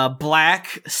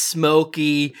black,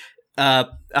 smoky,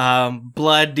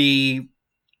 bloody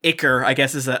ichor, I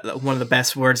guess is one of the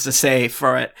best words to say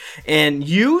for it. And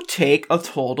you take a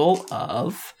total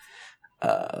of...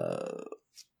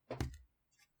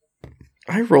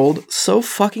 I rolled so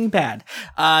fucking bad.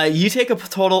 You take a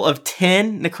total of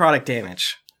 10 necrotic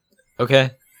damage. Okay.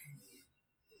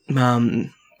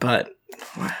 But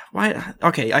why?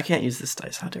 Okay, I can't use this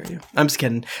dice. How dare you? I'm just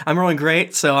kidding. I'm rolling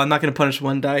great, so I'm not going to punish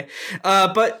one die.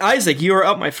 But Isaac, you are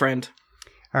up, my friend.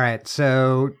 All right,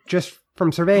 so just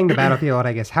from surveying the battlefield,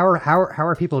 I guess, how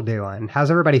are people doing?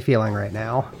 How's everybody feeling right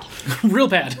now? Real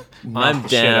bad. I'm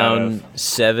down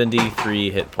 73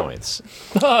 hit points.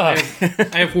 I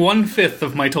have 1/5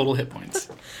 of my total hit points.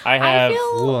 I have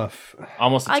Woof.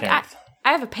 almost a Like, tenth.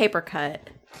 I have a paper cut.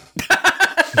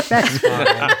 That's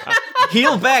fine.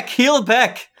 Heal back.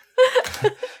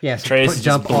 Yes, Trace is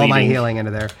jump all my bleeding. healing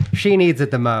into there. She needs it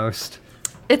the most.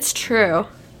 It's true.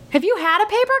 Have you had a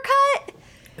paper cut?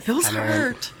 Those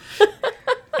hurt. I mean, it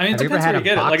Have you ever depends had where a you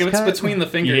get it. Like, if box it's cut? between the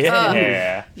fingers.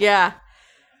 Yeah. Yeah.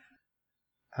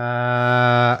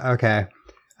 Okay.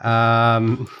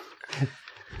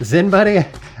 Zin buddy,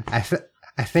 I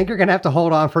think you're gonna have to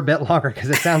hold on for a bit longer because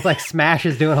it sounds like Smash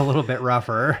is doing a little bit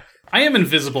rougher. I am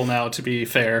invisible now, to be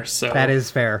fair, so... That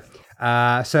is fair.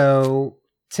 So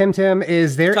Tim,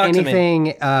 is there Talk to me.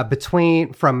 anything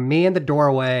between from me and the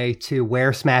doorway to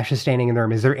where Smash is standing in the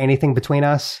room? Is there anything between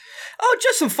us? Oh,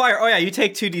 just some fire. Oh, yeah, you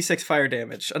take 2d6 fire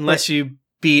damage. Unless you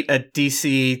beat a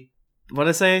DC... What did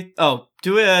I say? Oh,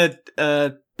 do a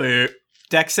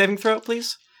dex saving throw,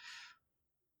 please.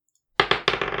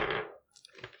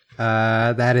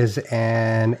 That is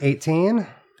an 18.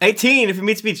 18. If it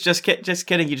meets beats, just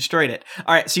kidding. You destroyed it.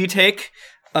 All right, so you take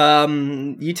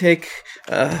 2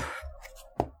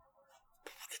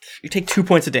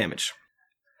 points of damage.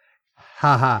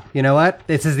 Haha. You know what?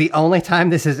 This is the only time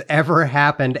this has ever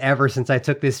happened ever since I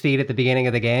took this feat at the beginning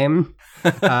of the game.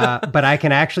 But I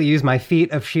can actually use my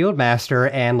feat of Shield Master,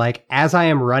 and like as I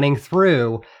am running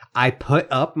through, I put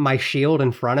up my shield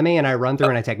in front of me and I run through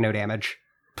and I take no damage.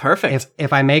 Perfect.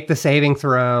 If I make the saving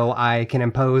throw, I can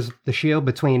impose the shield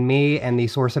between me and the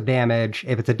source of damage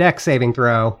if it's a dex saving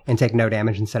throw and take no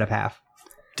damage instead of half.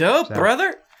 Dope,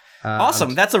 brother.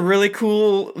 Awesome. That's a really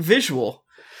cool visual.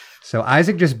 So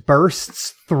Isaac just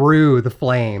bursts through the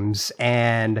flames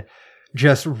and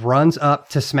just runs up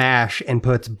to Smash and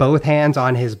puts both hands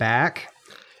on his back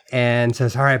and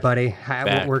says, "All right, buddy,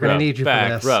 we're going to need you for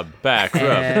this." Back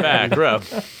rub.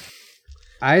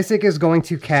 Isaac is going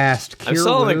to cast Cure I'm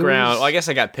still on the Wounds. ground. Well, I guess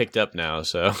I got picked up now,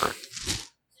 so.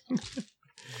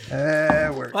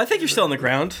 Well, I think you're still on the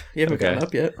ground. You haven't gotten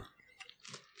up yet.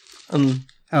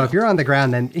 Oh, if you're on the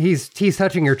ground, then he's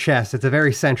touching your chest. It's a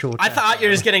very sensual I chest. thought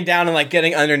you're just getting down and like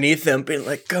getting underneath them, being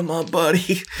like, "Come on,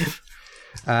 buddy."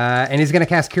 And he's going to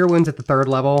cast Cure Wounds at the 3rd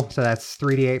level, so that's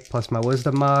 3d8 plus my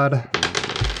Wisdom mod.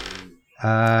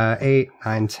 8,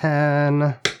 9,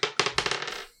 10.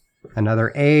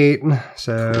 Another 8,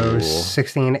 so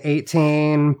 16,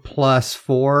 18, plus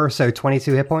 4, so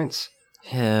 22 hit points.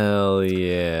 Hell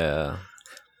yeah.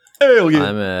 Hell yeah.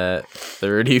 I'm at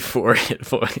 34 hit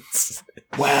points.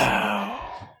 Wow.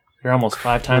 You're almost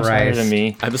 5 times higher Christ. than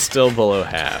me. I'm still below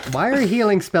half. Why are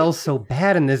healing spells so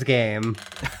bad in this game?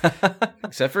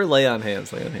 Except for Lay on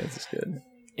Hands. Lay on Hands is good.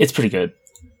 It's pretty good.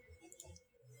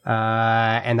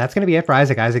 And that's going to be it for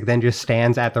Isaac. Isaac then just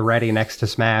stands at the ready next to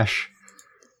Smash.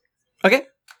 Okay.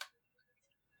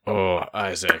 Oh,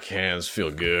 Isaac, hands feel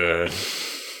good.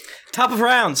 Top of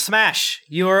round, Smash.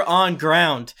 You're on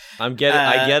ground. I get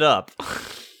up.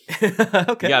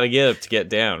 Okay. You gotta get up to get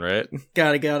down, right?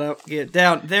 Gotta get up, get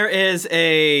down. There is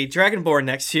a dragonborn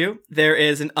next to you. There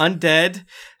is an undead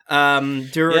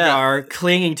Duragar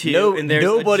clinging to you, and there's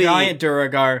a giant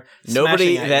Duragar.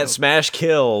 Nobody smashing at that you. Smash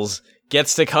kills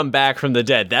gets to come back from the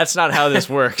dead. That's not how this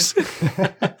works.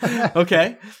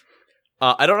 Okay.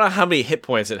 I don't know how many hit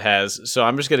points it has, so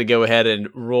I'm just going to go ahead and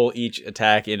roll each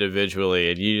attack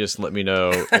individually, and you just let me know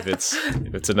if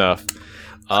it's enough.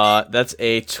 That's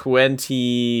a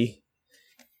 20.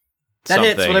 That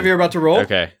hits whatever you're about to roll.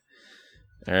 Okay.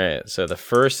 All right. So the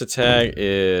first attack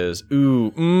is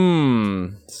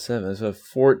 7, so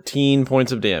 14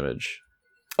 points of damage.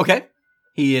 Okay.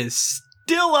 He is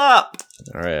still up.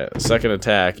 All right. The second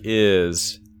attack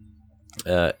is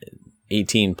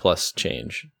 18 plus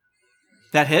change.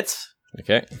 That hits.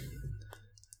 Okay.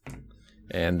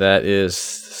 And that is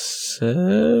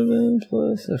 7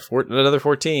 plus another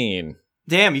 14.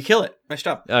 Damn, you kill it. Nice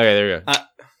job. Okay, there we go.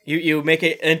 You make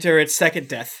it enter its second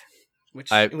death.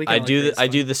 Which I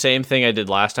do the same thing I did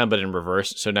last time, but in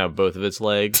reverse. So now both of its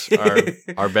legs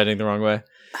are bending the wrong way.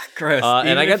 Gross.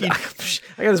 And I got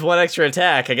this one extra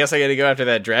attack. I guess I got to go after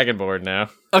that Dragonborn now.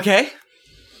 Okay.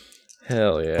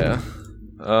 Hell yeah.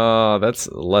 Oh, that's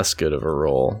less good of a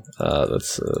roll.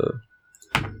 That's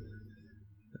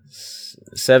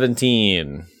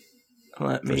 17.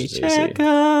 Let me check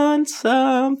on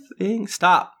something.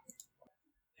 Stop.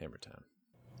 Hammer time.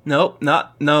 Nope,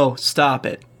 no, stop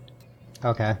it.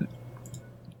 Okay.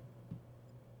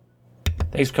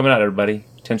 Thanks for coming out, everybody.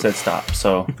 Tim said stop,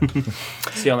 so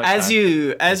see you next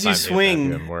time. As you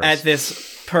swing at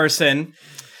this person,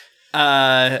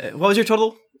 what was your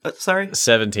total? Sorry?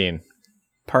 17.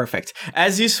 Perfect.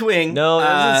 As you swing... No, that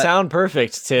doesn't sound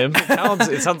perfect, Tim.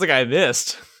 It sounds like I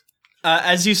missed.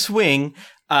 As you swing,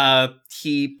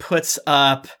 he puts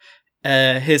up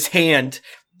his hand,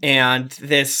 and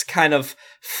this kind of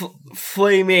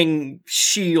flaming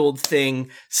shield thing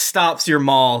stops your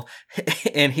maul,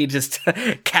 and he just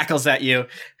cackles at you.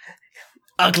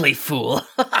 Ugly fool.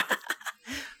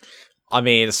 I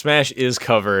mean, Smash is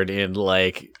covered in,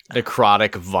 like,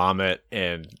 necrotic vomit,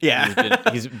 and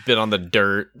he's been on the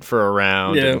dirt for a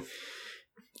round. Yeah. And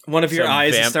one of your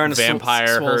eyes is starting to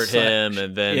vampire hurt him,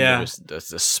 and then the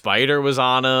spider was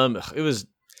on him.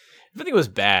 Everything was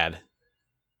bad.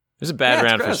 It was a bad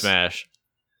round for Smash.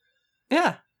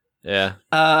 Yeah. Yeah.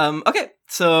 Okay,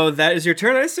 so that is your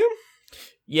turn, I assume?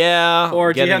 Yeah.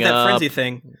 Or do you have that frenzy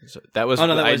thing? So that was.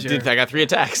 I got 3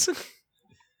 attacks.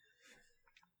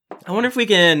 I wonder if we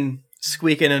can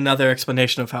squeak in another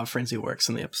explanation of how frenzy works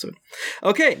in the episode.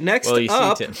 Okay, next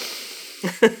up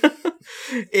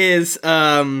is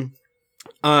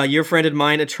your friend and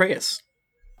mine, Atreus.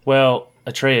 Well,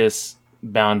 Atreus,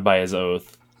 bound by his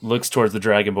oath, looks towards the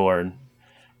Dragonborn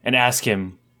and asks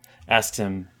him,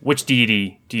 which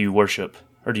deity do you worship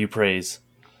or do you praise?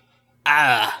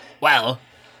 Well,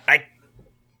 I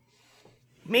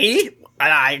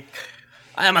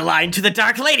am aligned to the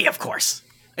Dark Lady, of course.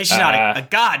 She's not a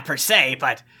god per se,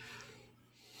 but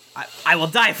I will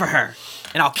die for her,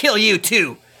 and I'll kill you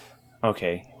too.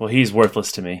 Okay, well, he's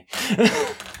worthless to me.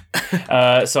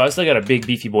 So I still got a big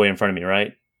beefy boy in front of me,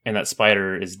 right? And that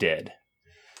spider is dead.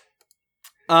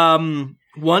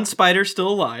 One spider's still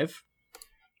alive,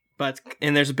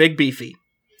 and there's a big beefy.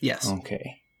 Yes.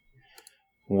 Okay.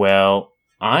 Well,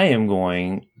 I am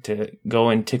going to go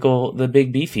and tickle the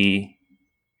big beefy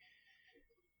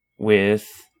with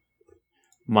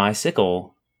my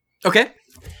sickle. Okay.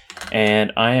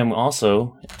 And I am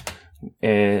also...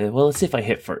 let's see if I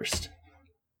hit first.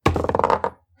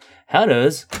 How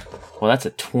does... Well, that's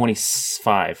a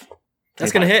 25.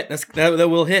 That's going to hit. That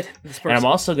will hit this person. And I'm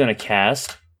also going to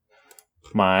cast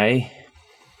my...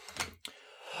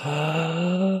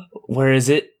 Where is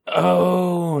it?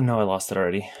 Oh, no, I lost it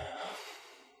already.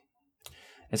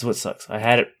 That's what sucks. I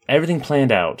had everything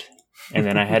planned out, and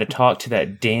then I had to talk to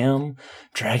that damn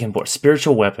Dragonborn.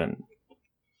 Spiritual weapon.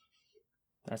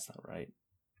 That's not right.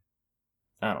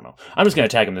 I don't know. I'm just going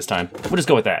to attack him this time. We'll just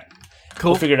go with that.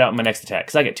 Cool. We'll figure it out in my next attack,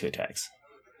 because I get 2 attacks.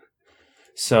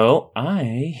 So I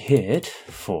hit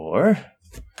for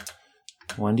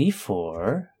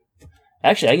 1d4.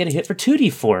 Actually, I get a hit for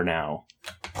 2d4 now.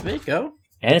 There you go.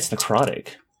 And it's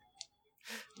necrotic.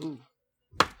 Ooh.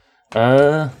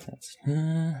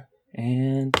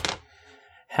 And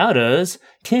how does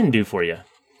 10 do for you?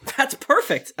 That's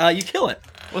perfect. You kill it.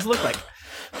 What's it look like?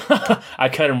 I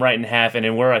cut him right in half, and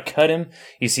then where I cut him,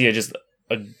 you see a just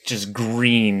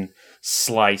green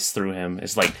slice through him.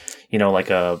 It's like,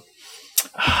 like a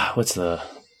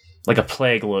like a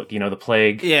plague look, the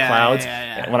plague clouds.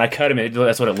 Yeah. When I cut him,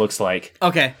 that's what it looks like.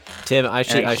 Okay. Tim, I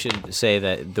should say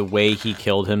that the way he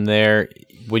killed him there,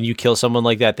 when you kill someone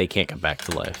like that, they can't come back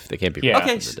to life. They can't be brought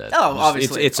from the dead. Oh,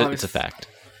 obviously. It's a fact.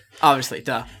 Obviously,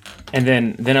 duh. And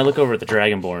then I look over at the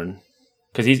Dragonborn,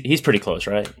 because he's pretty close,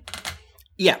 right?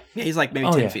 Yeah, he's like maybe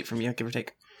 10 feet from you, give or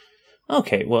take.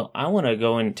 Okay, well, I want to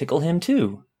go and tickle him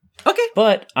too. Okay.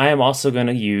 But I am also going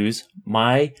to use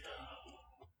my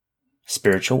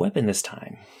spiritual weapon this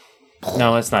time.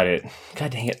 No, that's not it.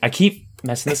 God dang it. I keep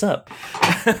messing this up.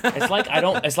 It's like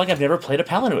I've never played a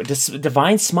paladin.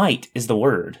 Divine Smite is the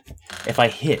word if I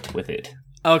hit with it.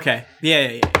 Okay.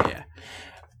 Yeah.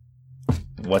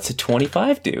 What's a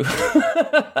 25 do?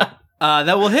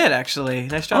 That will hit, actually.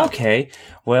 Nice job. Okay.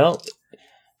 Well,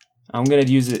 I'm going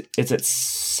to use it. It's at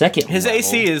second His level.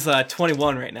 AC is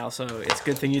 21 right now, so it's a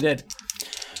good thing you did.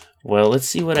 Well, let's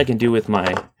see what I can do with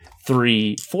my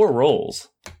 4 rolls.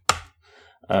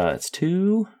 It's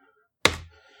 2,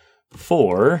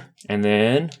 4, and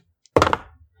then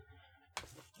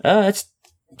it's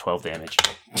 12 damage.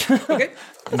 Okay.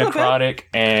 Necrotic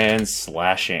and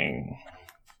slashing.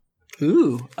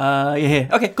 Ooh. Yeah.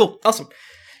 Okay, cool. Awesome.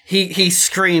 He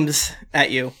screams at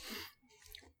you.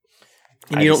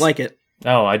 And you don't like it.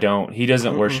 No, I don't. He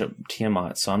doesn't worship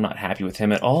Tiamat, so I'm not happy with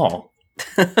him at all.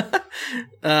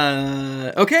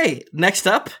 Okay, next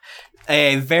up,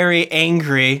 a very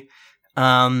angry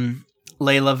Layla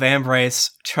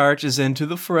Vambrace charges into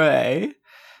the fray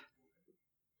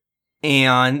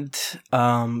and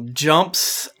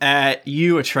jumps at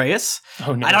you, Atreus.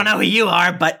 Oh no. I don't know who you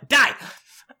are, but die!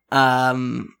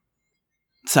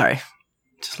 Sorry.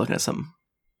 Just looking at something.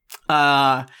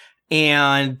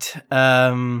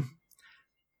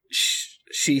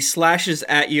 She slashes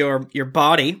at your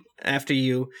body after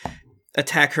you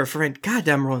attack her friend. God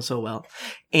damn, I'm rolling so well.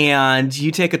 And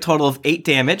you take a total of 8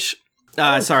 damage.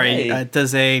 Sorry,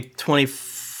 does a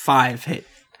 25 hit?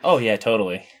 Oh yeah,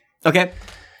 totally. Okay.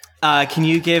 Can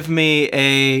you give me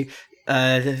a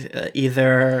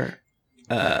either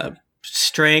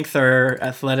strength or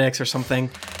athletics or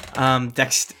something?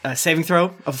 Dex saving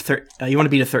throw of you want to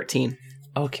beat a 13.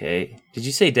 Okay. Did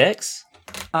you say Dex?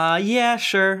 Yeah,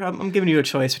 sure. I'm giving you a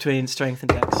choice between strength and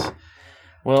dex.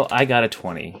 Well, I got a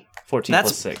 20. 14 That's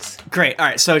plus 6. Great. All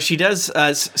right. So she does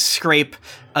scrape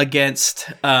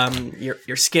against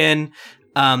your skin,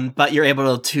 but you're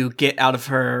able to get out of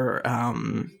her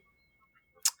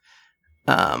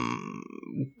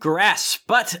grasp.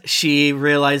 But she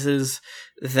realizes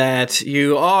that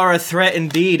you are a threat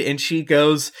indeed, and she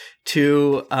goes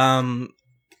to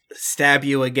stab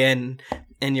you again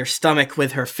in your stomach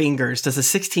with her fingers. Does a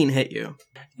 16 hit you?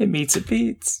 It meets it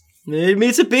beats. It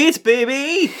meets it beats,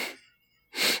 baby!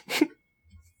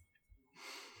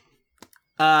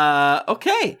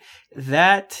 Okay.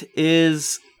 That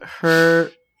is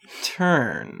her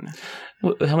turn.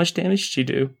 How much damage did she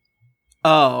do?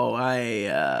 Oh,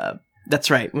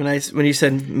 that's right. When you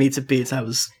said meets it beats, I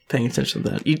was paying attention to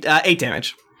that. 8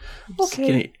 damage. Okay.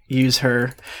 Gonna use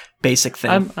her basic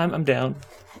thing. I'm down.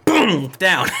 Boom!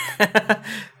 Down.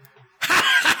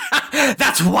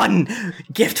 That's one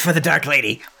gift for the Dark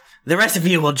Lady. The rest of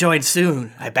you will join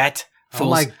soon, I bet. Fools.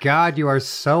 Oh my god, you are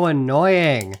so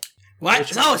annoying.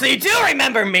 What? Oh, so you do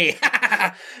remember me!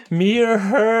 Me or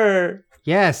her?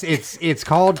 Yes, it's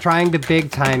called trying to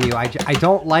big time you. I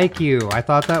don't like you. I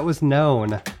thought that was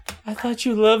known. I thought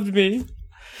you loved me.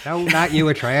 No, not you,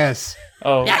 Atreus.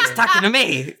 Oh. Yeah, he's talking to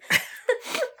me.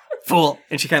 Fool.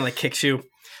 And she kind of like kicks you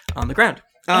on the ground.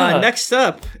 Next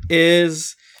up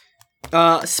is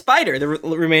Spider. The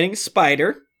remaining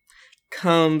Spider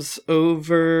comes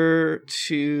over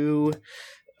to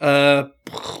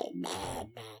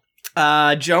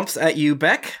jumps at you,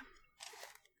 Beck.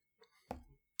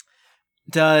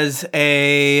 Does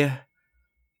a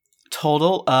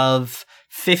total of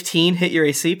 15 hit your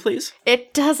AC, please?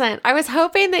 It doesn't. I was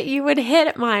hoping that you would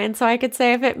hit mine so I could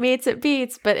say if it meets, it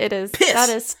beats, but that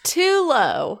is too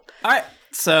low. All right.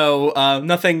 So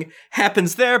nothing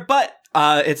happens there, but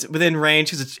it's within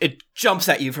range because it jumps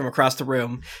at you from across the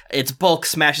room. Its bulk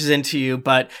smashes into you,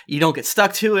 but you don't get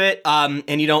stuck to it,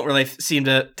 and you don't really seem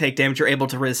to take damage. You're able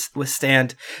to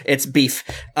withstand its beef.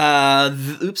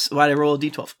 Oops, why did I roll a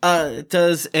d12? It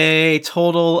does a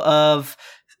total of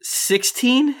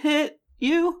 16 hit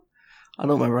you? I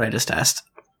don't remember what I just asked.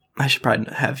 I should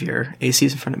probably have your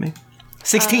ACs in front of me.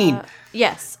 16.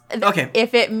 Yes. Okay.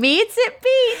 If it meets, it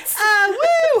beats.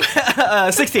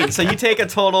 Woo! 16. So you take a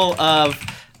total of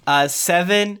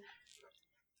 7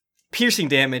 piercing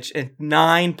damage and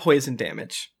 9 poison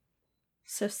damage.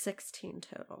 So 16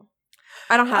 total.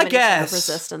 I don't have any sort of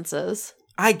resistances.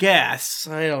 I guess.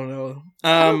 I don't know.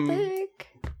 I don't think.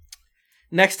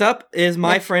 Next up is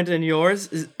my friend and yours,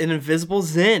 is an invisible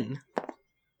Zin.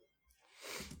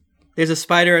 There's a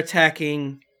spider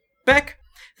attacking Beck.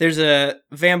 There's a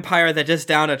vampire that just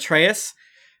downed Atreus.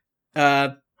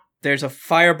 There's a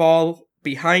fireball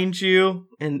behind you,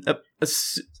 and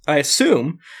I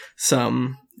assume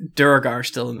some Duergar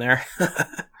still in there. All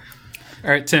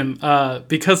right, Tim,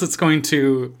 because it's going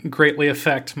to greatly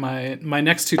affect my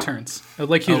next 2 turns, I'd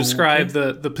like you to describe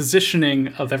the positioning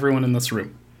of everyone in this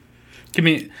room.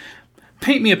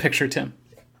 Paint me a picture, Tim.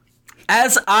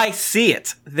 As I see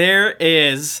it, there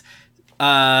is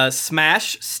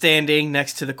Smash standing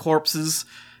next to the corpses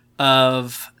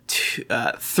of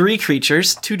 3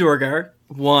 creatures, 2 Duergar,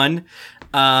 1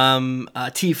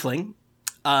 Tiefling.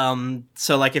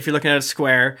 So, like, if you're looking at a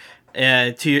square,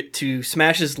 to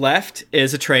Smash's left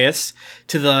is Atreus.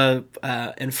 To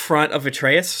the in front of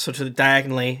Atreus, so to the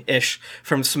diagonally-ish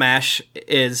from Smash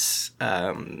is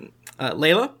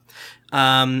Layla.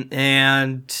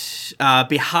 And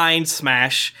behind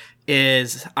Smash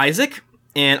is Isaac.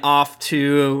 and off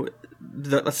to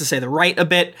let's just say the right a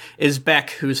bit is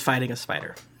Beck, who's fighting a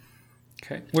spider.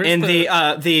 Okay. And the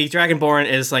Dragonborn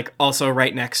is like also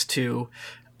right next to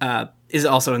is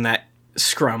also in that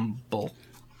scrumble.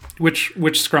 Which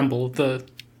scrumble?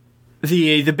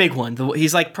 The big one.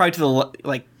 He's like probably to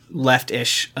the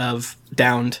left-ish of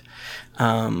downed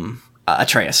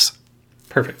Atreus.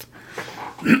 Perfect.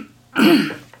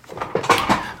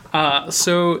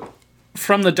 So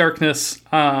from the darkness,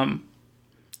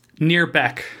 near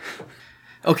Beck.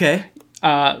 Okay.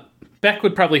 Beck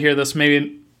would probably hear this,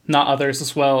 maybe not others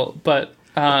as well, but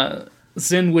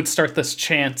Zin would start this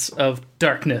chant of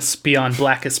darkness beyond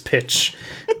blackest pitch,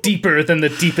 deeper than the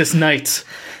deepest night.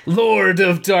 Lord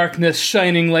of darkness,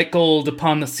 shining like gold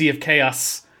upon the sea of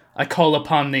chaos, I call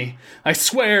upon thee. I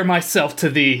swear myself to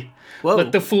thee. Whoa.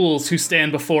 Let the fools who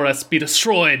stand before us be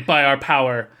destroyed by our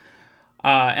power.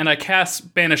 And I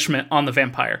cast Banishment on the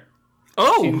vampire.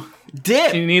 Oh,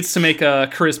 dip! He needs to make a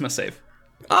charisma save.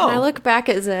 Oh. I look back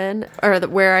at Zen, or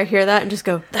where I hear that, and just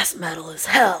go, that's metal as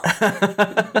hell.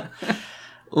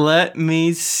 Let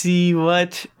me see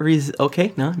what...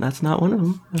 okay, no, that's not one of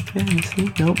them. Okay, let me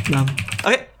see. Nope.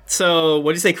 Okay, so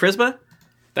what do you say, charisma?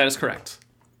 That is correct.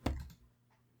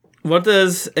 What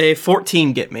does a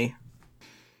 14 get me?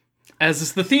 As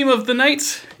is the theme of the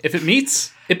night, if it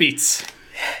meets, it beats.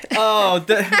 Oh,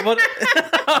 what?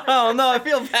 Oh no, I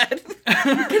feel bad. Can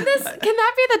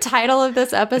that be the title of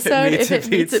this episode? If it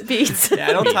meets, it beats. Yeah,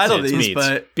 I don't title these, meats.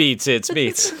 but Beats, it's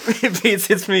meats.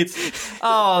 it meets.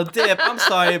 Oh, Dip, I'm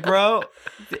sorry, bro.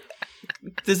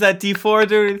 Does that D4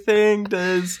 do anything?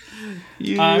 Does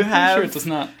you I'm have? pretty sure it does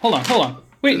not. Hold on.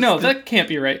 Wait, no, that can't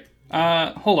be right.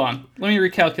 Hold on. Let me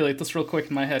recalculate this real quick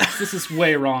in my head, 'cause this is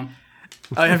way wrong.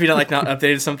 Oh, have you not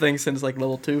updated something since like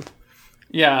level 2?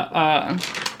 Yeah,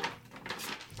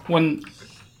 when,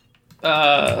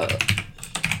 because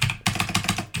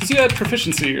you had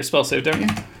proficiency to your spell save, don't you?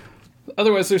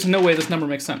 Otherwise, there's no way this number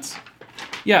makes sense.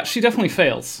 Yeah, she definitely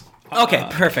fails. Okay,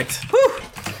 perfect. Whew.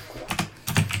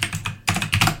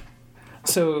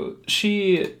 So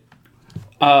she,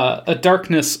 a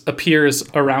darkness appears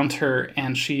around her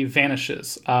and she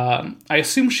vanishes. I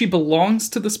assume she belongs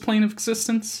to this plane of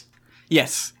existence?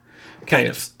 Yes. Kind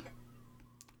of.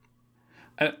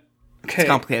 Okay. It's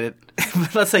complicated.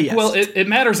 Let's say yes. Well, it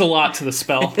matters a lot to the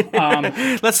spell.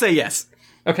 Let's say yes.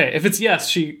 Okay, if it's yes,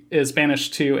 she is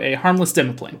banished to a harmless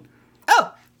demiplane,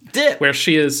 Oh, Dip. where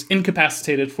she is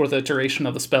incapacitated for the duration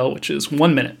of the spell, which is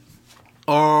 1 minute.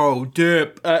 Oh,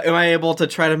 Dip. Am I able to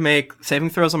try to make saving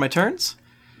throws on my turns?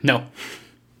 No.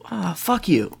 Oh, fuck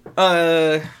you.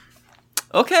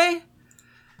 Okay.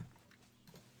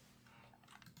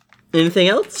 Anything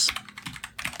else?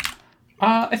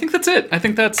 I think that's it. I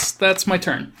think that's my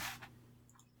turn.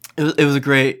 It was a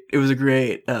great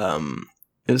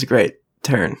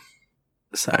turn.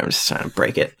 Sorry, I'm just trying to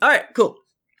break it. All right, cool.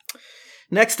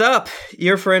 Next up,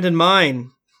 your friend and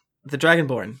mine, the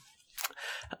Dragonborn,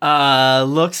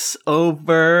 looks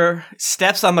over,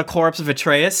 steps on the corpse of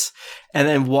Atreus, and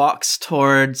then walks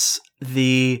towards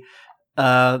the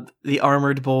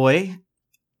armored boy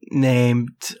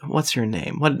named, what's your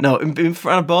name? What? No, in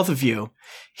front of both of you.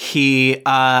 He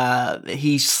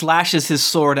slashes his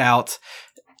sword out,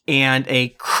 and a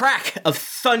crack of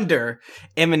thunder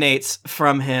emanates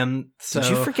from him. So,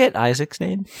 Did you forget Isaac's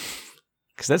name?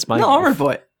 Because that's my no, name.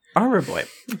 Armor boy.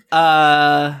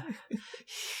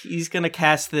 He's gonna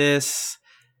cast this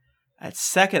at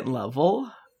 2nd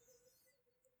level.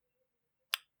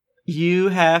 You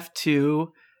have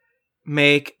to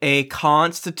make a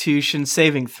Constitution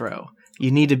saving throw.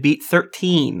 You need to beat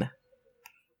 13.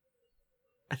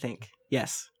 I think.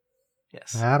 Yes.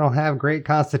 I don't have great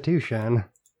constitution.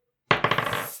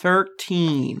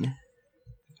 13.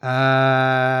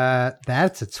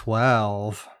 That's a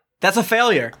 12. That's a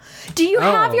failure. Do you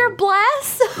have your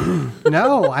bless?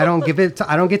 No, I don't get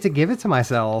to give it to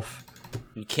myself.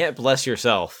 You can't bless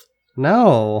yourself.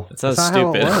 No. That sounds that's not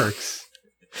stupid. how it works.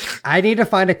 I need to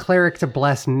find a cleric to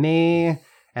bless me,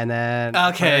 and then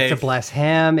a cleric to bless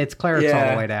him. It's clerics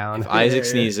all the way down. If Isaac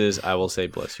sneezes, I will say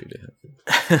bless you to him.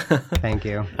 Thank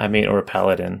you. I mean, or a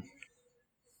paladin.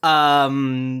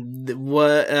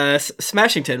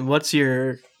 Smashington, what's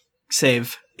your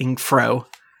saving throw?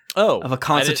 Oh, Of a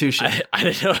Constitution. I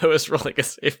didn't know I was rolling a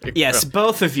saving Yes, throw.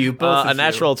 both of you. A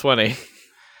natural 20.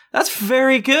 That's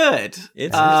very good.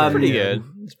 It's pretty good.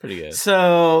 It's pretty good.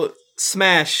 So,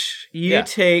 Smash, you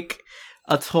take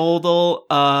a total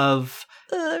of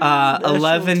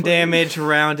 11 damage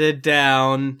rounded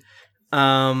down.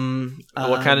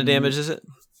 What kind of damage is it?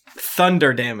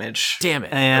 Thunder damage. Damn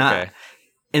it. Okay.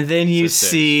 And then you So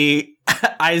see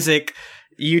Isaac,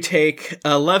 you take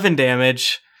 11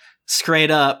 damage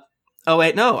straight up. Oh,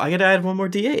 wait, no. I gotta add one more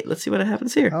d8. Let's see what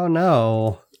happens here. Oh,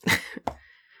 no.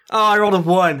 Oh, I rolled a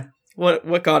 1.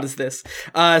 What god is this?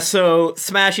 So,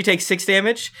 Smash, you take 6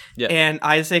 damage. Yeah. And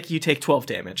Isaac, you take 12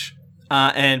 damage.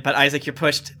 But Isaac, you're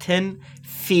pushed 10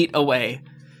 feet away.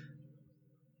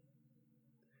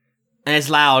 And it's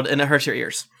loud, and it hurts your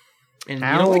ears. And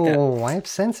Ow, you don't like that. I have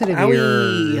sensitive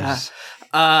Owie. ears.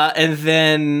 And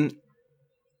then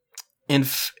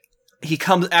he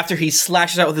comes after he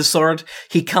slashes out with his sword.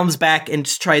 He comes back and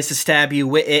tries to stab you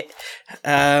with it.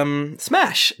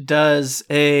 Smash does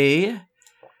a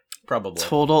Probably.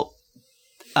 total.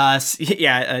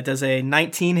 It does a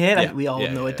 19 hit. Yeah, We all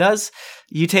know yeah. it does.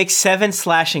 You take 7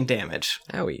 slashing damage.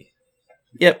 Owie.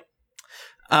 Yep.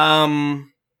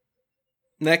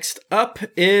 Next up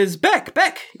is Beck.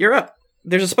 Beck, you're up.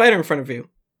 There's a spider in front of you.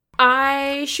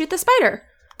 I shoot the spider.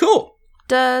 Cool.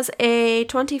 Does a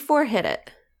 24 hit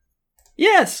it?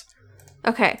 Yes.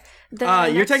 Okay.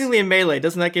 Then You're technically in melee.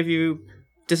 Doesn't that give you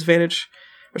disadvantage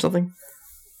or something?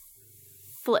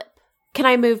 flip. Can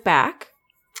I move back?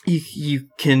 You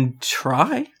can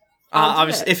try. I'll do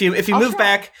Obviously, it. if you I'll move try.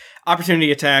 back,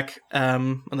 opportunity attack.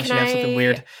 Unless you have something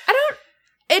weird.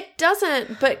 It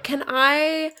doesn't, but can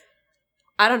I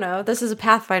don't know. This is a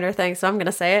Pathfinder thing, so I'm going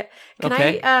to say it. Can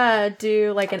Okay. I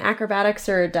do like an acrobatics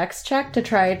or a dex check to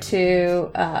try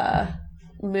to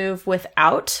move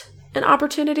without an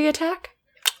opportunity attack?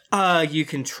 You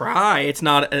can try. It's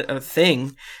not a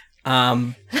thing.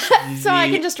 So I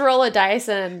can just roll a dice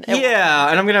and Yeah,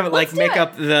 and I'm gonna Let's do make it.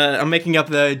 up I'm making up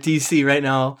the DC right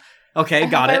now. Okay,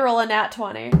 got I it. roll a nat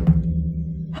 20.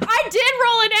 I did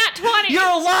roll a nat 20. You're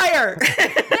a liar.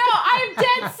 No, I'm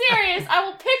dead serious. I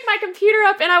will pick my computer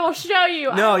up and I will show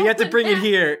you. No, I you have to rolled a bring it nat-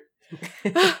 here.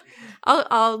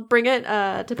 I'll bring it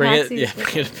to Bring it. Paxi. Yeah,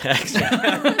 bring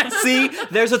it back. See,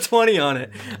 there's a 20 on it.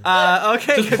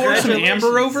 Okay, Just pour some congratulations.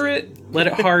 amber over it, let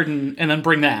it harden, and then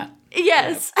bring that.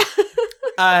 Yes.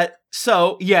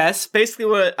 So yes, basically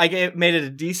what made it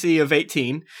a DC of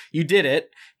 18. You did it,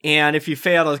 and if you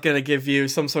failed, I was going to give you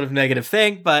some sort of negative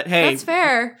thing. But hey, That's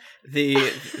fair.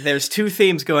 there's two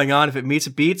themes going on. If it meets,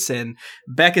 it beats, and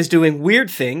Beck is doing weird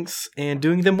things and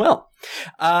doing them well.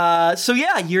 So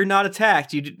yeah, you're not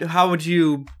attacked. How would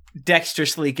you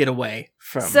dexterously get away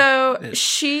from? So this?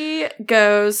 she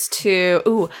goes to.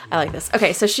 Ooh, I like this.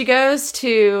 Okay, so she goes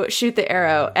to shoot the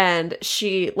arrow, and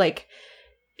she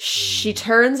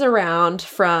turns around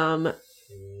from.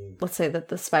 Let's say that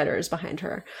the spider is behind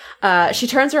her. She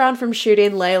turns around from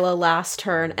shooting Layla last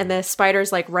turn, and the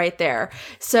spider's like right there.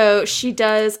 So she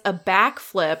does a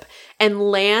backflip and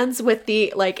lands with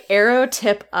the like arrow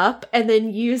tip up, and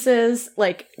then uses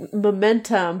like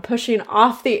momentum pushing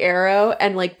off the arrow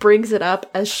and like brings it up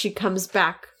as she comes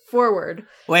back forward.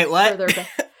 Wait, what? Further back.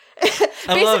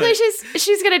 I love Basically, it.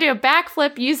 she's gonna do a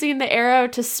backflip using the arrow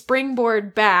to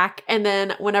springboard back, and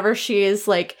then whenever she is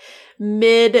like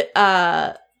mid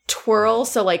twirl,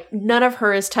 so like none of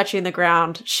her is touching the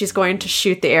ground, she's going to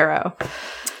shoot the arrow.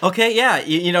 Okay, yeah.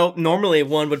 You know, normally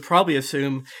one would probably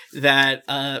assume that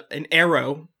an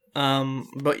arrow,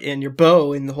 but in your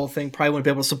bow and the whole thing probably wouldn't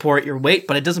be able to support your weight,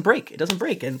 but it doesn't break. It doesn't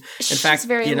break. And in She's fact,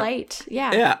 very you know, light.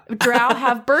 Yeah. Yeah. Drow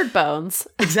have bird bones.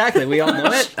 Exactly. We all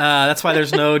know it. That's why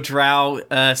there's no drow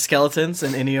skeletons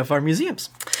in any of our museums.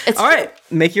 It's All right,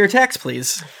 make your attacks,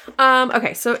 please.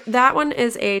 Okay, so that one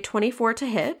is a 24 to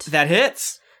hit. That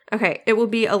hits. Okay, it will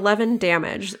be 11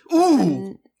 damage.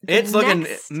 Ooh, it's looking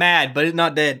next- mad, but it's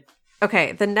not dead.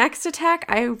 Okay, the next attack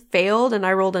I failed and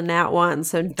I rolled a nat 1,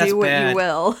 so That's do what bad. you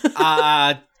will.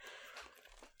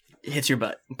 It hits your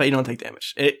butt, but you don't take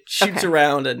damage. It shoots Okay.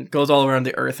 around and goes all around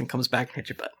the earth and comes back and hits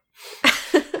your butt.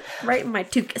 Right in my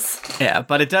tuchus. Yeah,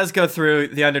 but it does go through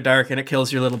the Underdark and it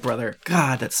kills your little brother.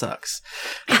 God, that sucks.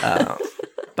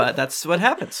 But that's what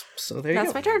happens. So there you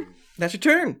That's go. my turn. That's your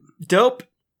turn. Dope.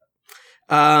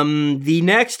 The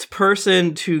next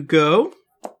person to go,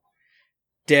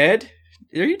 dead.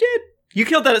 Are you dead? You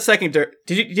killed that at second.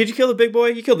 Did you kill the big boy?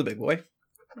 You killed the big boy.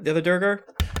 The other Durgar?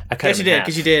 I cut Yes, you him in did, half.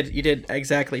 because you did. You did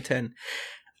exactly 10.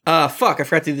 Fuck, I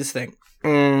forgot to do this thing.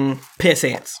 Piss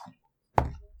ants.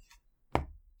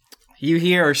 You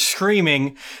hear her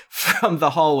screaming from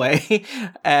the hallway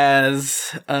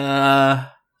as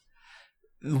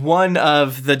one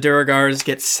of the Durgars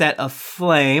gets set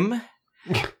aflame.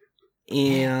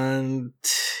 And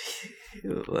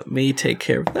let me take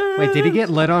care of that. Wait, did he get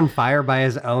lit on fire by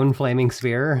his own flaming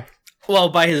sphere? Well,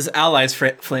 by his allies'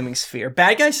 flaming sphere.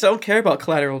 Bad guys don't care about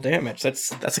collateral damage.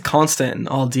 That's a constant in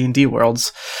all D&D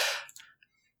worlds.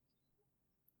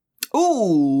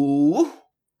 Ooh,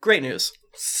 great news.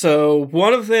 So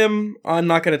one of them, I'm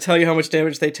not going to tell you how much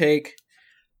damage they take.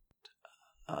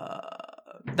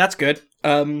 That's good.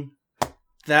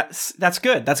 That's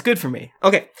good. That's good for me.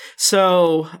 Okay,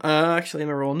 so actually, I'm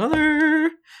gonna roll another.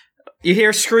 You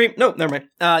hear scream. Nope, never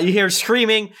mind. You hear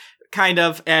screaming, kind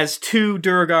of as two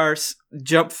Durgars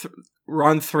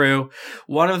run through.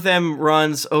 One of them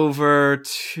runs over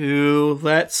to.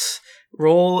 Let's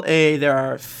roll a. There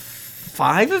are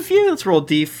 5 of you. Let's roll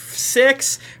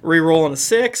D6. Reroll on a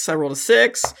 6. I rolled a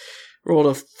 6. Rolled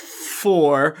a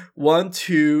 4. 1,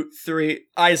 2, 3.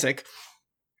 Isaac.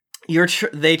 One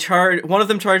of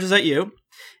them charges at you,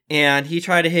 and he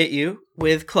tried to hit you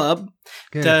with club.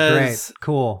 Good, great,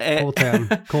 cool, Tim,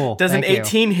 cool. Does an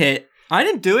 18 hit? I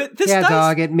didn't do it. This dice.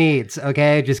 Dog, it meets.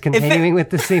 Okay, just continuing with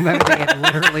the theme of everything. It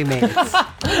literally meets.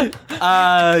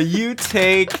 You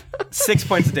take 6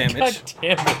 points of damage. God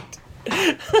damn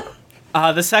it.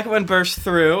 The second one bursts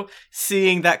through,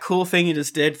 seeing that cool thing you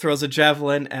just did, throws a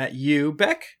javelin at you,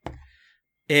 Beck.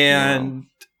 And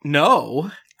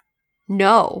no.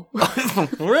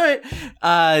 Right.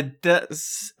 I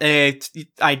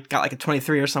got like a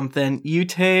 23 or something. You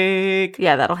take...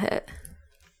 Yeah, that'll hit.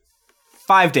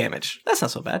 5 damage. That's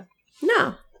not so bad.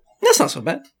 No. That's not so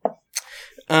bad.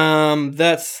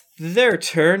 That's their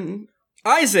turn.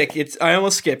 Isaac, I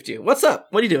almost skipped you. What's up?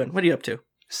 What are you doing? What are you up to?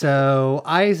 So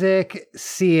Isaac,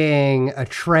 seeing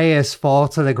Atreus fall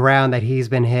to the ground that he's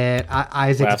been hit,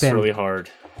 Isaac's been really hard.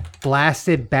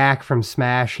 Blasted back from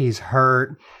Smash. He's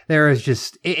hurt. There is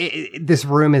just this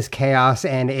room is chaos,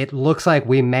 and it looks like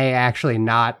we may actually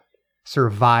not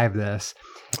survive this.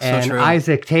 And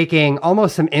Isaac, taking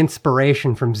almost some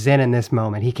inspiration from Zen in this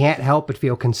moment, he can't help but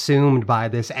feel consumed by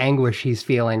this anguish he's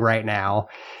feeling right now,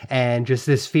 and just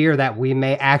this fear that we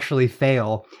may actually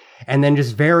fail. And then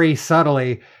just very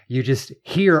subtly, you just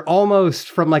hear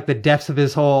almost from like the depths of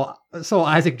his soul,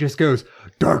 Isaac just goes,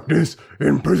 "Darkness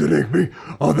imprisoning me,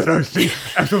 all that I see,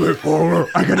 absolute horror,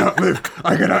 I cannot live,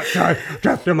 I cannot die,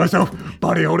 trapped in myself,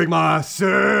 body holding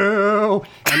myself."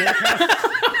 And then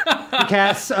he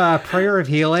casts Prayer of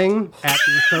Healing at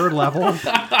the 3rd level.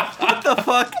 What the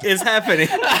fuck is happening?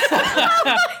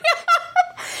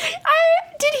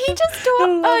 Did he just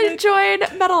join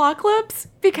Metalocalypse?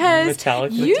 Because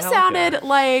you sounded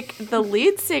like the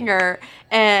lead singer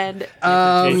and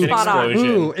spot on.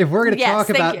 Ooh, if we're going to talk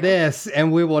about this,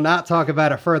 and we will not talk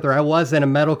about it further, I was in a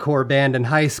metalcore band in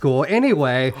high school.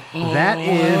 Anyway, that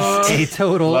is a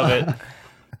total... Love it.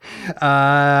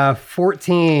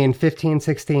 14, 15,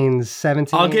 16,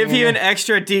 17. I'll give you an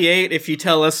extra D8 if you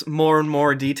tell us more and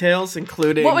more details,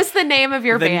 including... What was the name of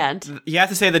your band? You have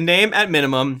to say the name at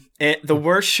minimum, the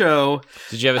worst show.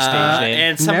 Did you have a stage name?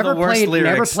 And some of the worst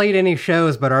lyrics. Never played any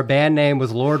shows, but our band name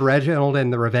was Lord Reginald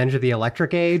and the Revenge of the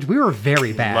Electric Age. We were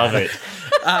very bad. Love it.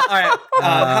 All right.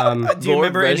 Do you Lord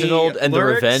remember Reginald any and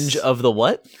lyrics? the Revenge of the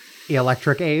what? The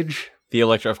Electric Age. The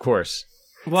Electric, of course.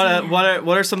 What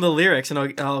are some of the lyrics, and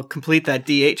I'll complete that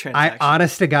D8 transaction. I,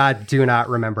 honest to God, do not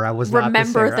remember. I was not the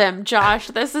singer. Remember them, Josh.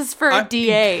 This is for a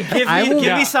D8.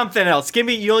 Give me something else.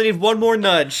 You only need one more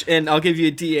nudge, and I'll give you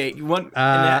a D8. And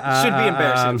that should be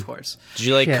embarrassing, of course. Did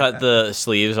you cut the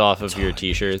sleeves off of your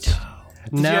t-shirts?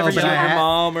 Did you ever yell at your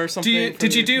mom or something?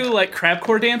 Did you do like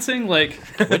crabcore dancing? Like,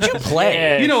 what'd you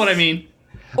play? You know what I mean.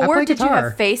 Or did guitar. you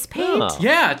have face paint? Oh.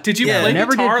 Yeah. Did you play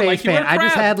never guitar did face like you were a paint. I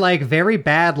just crab? had like very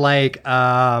bad I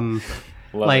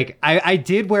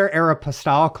did wear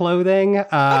Aeropostale clothing, but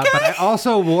I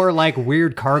also wore like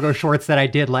weird cargo shorts that I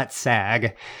did let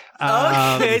sag.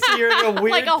 Okay, so you're in a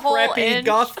weird, Like a whole preppy inch.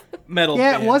 goth metal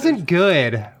Yeah, band. it wasn't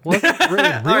good. Wasn't really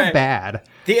real right. bad.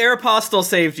 The Aeropostale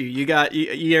saved you.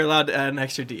 You're allowed to add an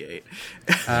extra D8.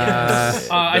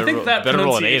 I think that better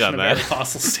roll an 8 pronunciation on of that.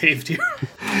 Aeropostale saved you.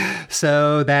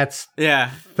 So that's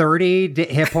 30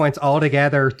 hit points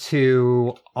altogether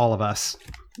to all of us.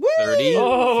 30?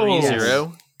 Oh.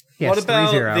 3-0? Yes, What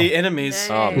about 3-0. the enemies?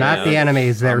 Oh, Not the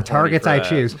enemies, they're I'm horny targets for I that.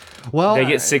 choose. Well, They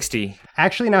get 60.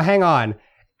 actually, now hang on.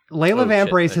 Layla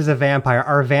Vambrace is a vampire.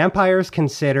 Are vampires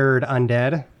considered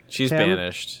undead? She's Tim?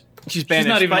 banished. She's banished.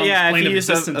 not even but on yeah, the if plane you of use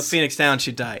a existence. Phoenix down,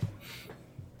 she'd die.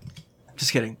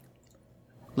 Just kidding.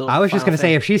 I was just going to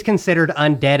say, if she's considered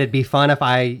undead, it'd be fun if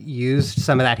I used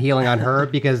some of that healing on her,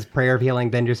 because Prayer of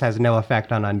Healing then just has no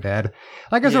effect on undead.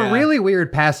 Like, there's a really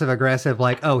weird passive-aggressive,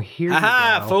 like, oh, here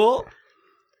Aha, you go. fool!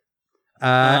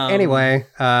 Anyway,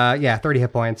 30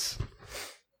 hit points.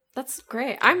 That's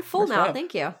great. I'm full now. job.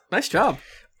 Thank you. Nice job.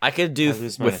 I could do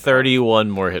lose my with 31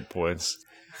 more hit points.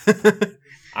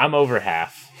 I'm over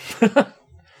half.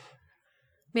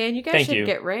 Man, you guys Thank should you.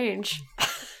 get range.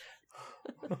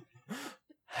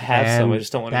 I have And some. I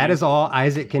just don't want to. that is all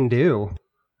Isaac can do.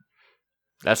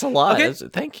 That's a lot. Okay.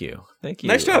 Thank you. Thank you.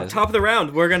 Nice job. Isaac. Top of the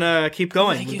round. We're gonna keep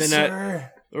going. We've been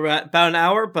at We're at about an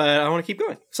hour, but I want to keep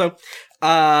going. So,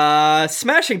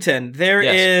 Smashington, there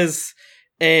is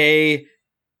a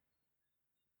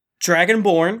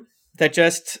Dragonborn that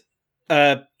just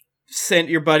sent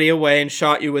your buddy away and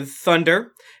shot you with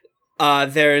thunder.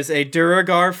 There's a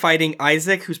Duragar fighting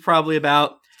Isaac, who's probably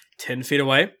about 10 feet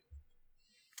away.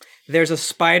 There's a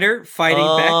spider fighting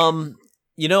Beck.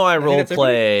 You know, I role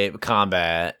play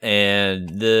combat, and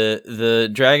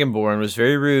the Dragonborn was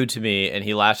very rude to me, and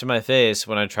he laughed in my face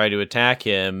when I tried to attack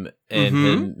him,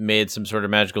 and made some sort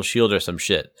of magical shield or some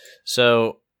shit.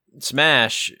 So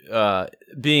Smash,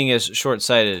 being as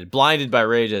short-sighted, blinded by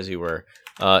rage as you were,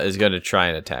 is going to try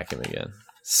and attack him again.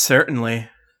 Certainly.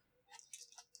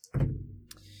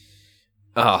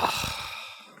 Oh,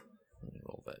 let me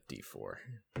roll that d4.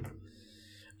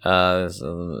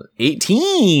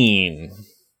 18.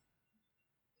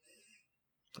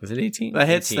 Is it 18? That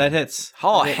hits. 18. That hits.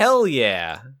 Oh, that hits. hell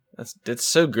yeah! That's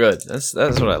so good. That's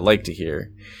what I like to hear.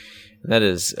 That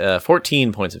is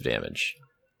 14 points of damage.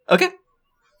 Okay.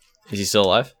 Is he still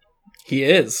alive? He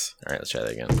is. All right, let's try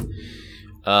that again.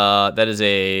 That is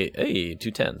a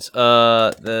 2 10s.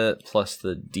 The plus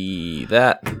the D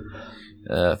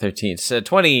 13. So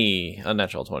 20,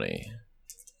 unnatural 20.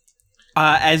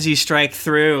 As you strike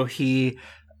through,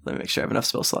 let me make sure I have enough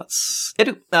spell slots.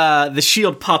 The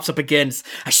shield pops up again.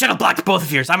 I should have blocked both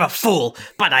of yours. I'm a fool,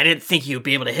 but I didn't think you'd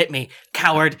be able to hit me,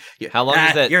 coward. How long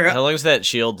does that? How long does that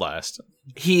shield last?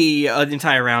 The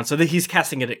entire round. So he's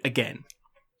casting it again.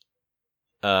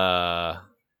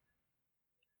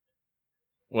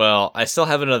 Well, I still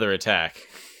have another attack.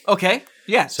 Okay.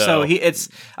 Yeah. So So-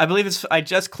 I believe it's. I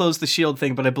just closed the shield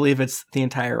thing, but I believe it's the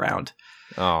entire round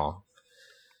Oh.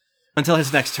 until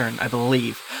his next turn. I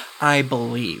believe.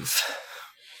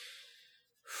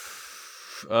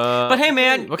 But hey,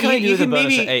 man, what can I do you with the can bonus?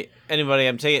 maybe- Hey, anybody?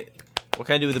 What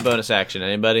can I do with the bonus action?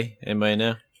 Anybody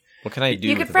know? What can I do?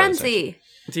 You with could the bonus action? frenzy.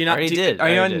 Do you not? I already did. Are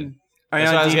you I on? already did. Are you That's,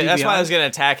 on why I was D&D gonna, that's why I was Beyond?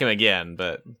 going to attack him again,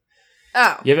 but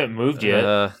Oh. You haven't moved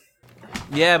yet.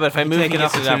 yeah, but if I move, take he an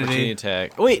gets an opportunity. opportunity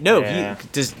attack. Oh, wait, no. Yeah.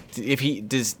 Does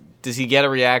he get a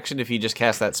reaction if he just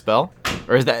casts that spell,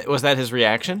 or was that his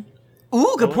reaction?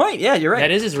 Ooh, good point. Yeah, you're right.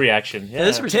 That is his reaction. Yeah. That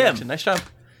is his reaction. Nice job.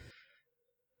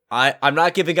 I'm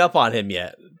not giving up on him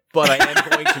yet, but I am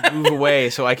going to move away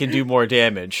so I can do more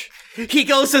damage. He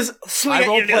goes to swing I at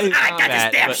you. and roleplay goes, I got this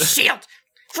combat, damn but- shield.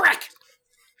 Frick.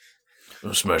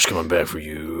 Oh, Smash coming back for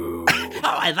you. Oh,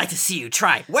 I'd like to see you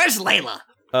try. Where's Layla?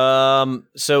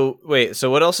 So wait. So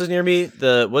what else is near me?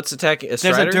 What's attacking? A There's a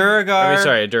Strider? Duragar.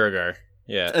 Sorry, a Duragar.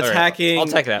 Yeah, all right. Attacking I'll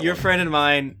take that your one. friend and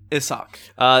mine, Isak.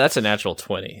 That's a natural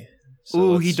 20. So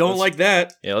Ooh, let's- he don't let's- like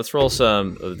that. Yeah, let's roll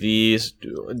some of these.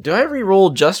 Do I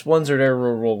re-roll just ones or do I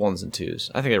roll ones and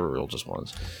twos? I think I re-roll just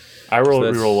ones. I roll So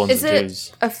that's- reroll ones Is and it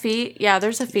twos. a feat? Yeah,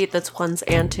 there's a feat that's ones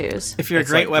and twos. If you're It's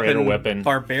a great like greater weapon, weapon.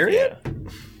 barbarian.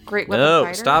 Great weapon No,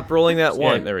 fighter. stop rolling that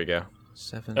one. Yeah. There we go.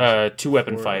 7.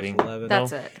 2-weapon fighting. 11.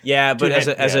 That's it. Yeah, but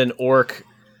Two as hit- an orc,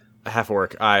 a half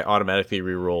orc, I automatically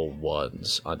re-roll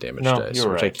ones on damage No, dice, you're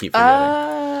which I right. keep forgetting.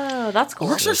 Oh, that's cool.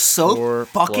 Orcs are so 4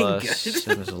 fucking plus good.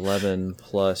 7 is 11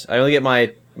 plus. I only get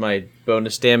my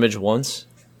bonus damage once.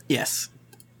 Yes.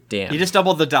 Damn. You just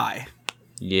doubled the die.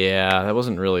 Yeah, that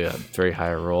wasn't really a very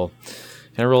high roll.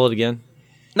 Can I roll it again?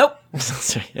 Nope.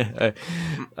 Sorry. Tell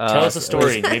us a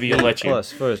story. Maybe you'll let you.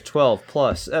 Plus first 12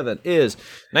 plus 7 is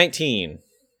 19.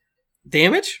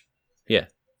 Damage? Yeah.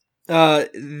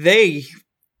 They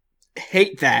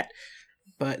hate that,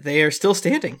 but they are still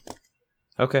standing.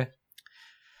 Okay.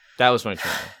 That was my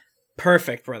turn.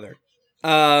 Perfect, brother.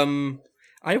 I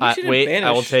wish you didn't Wait, banish.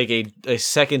 I will take a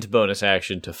second bonus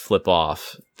action to flip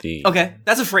off the. Okay,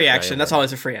 that's a free action. That's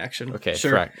always a free action. Okay,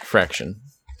 sure. fraction.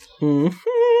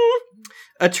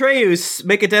 Atreus,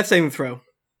 make a death saving throw.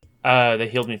 They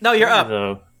healed me. No, you're up.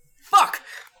 Though. Fuck!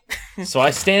 So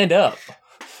I stand up.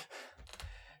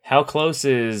 How close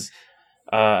is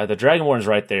the Dragonborn's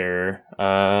right there?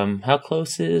 How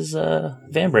close is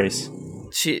Vambrace?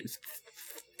 She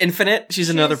infinite. She's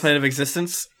another plane of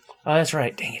existence. Oh, that's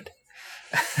right. Dang it.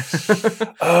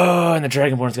 Oh, and the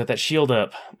Dragonborn's got that shield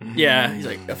up. Yeah, he's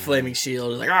like a flaming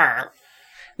shield. He's like, "Arr!"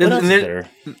 What else is There-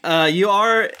 there? You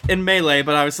are in melee,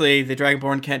 but obviously the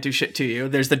Dragonborn can't do shit to you.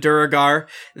 There's the Duragar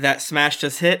that Smash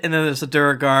just hit, and then there's the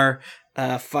Duragar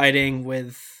fighting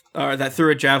with, or that threw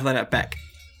a javelin at Beck.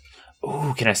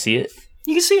 Ooh, can I see it?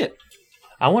 You can see it.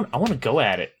 I want to go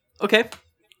at it. Okay.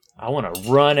 I want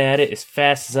to run at it as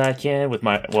fast as I can with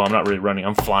my. Well, I'm not really running.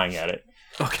 I'm flying at it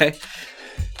Okay.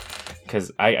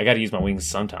 because I got to use my wings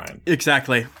sometime.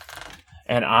 Exactly.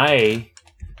 And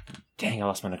dang, I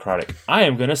lost my necrotic. I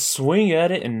am gonna swing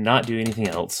at it and not do anything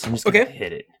else. I'm just gonna Okay.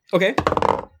 hit it. Okay.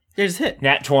 There's hit.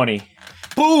 Nat 20.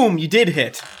 Boom! You did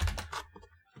hit.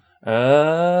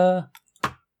 Well,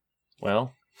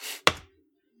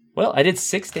 I did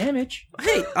 6 damage.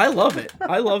 Hey, I love it.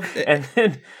 I love it. And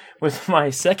then with my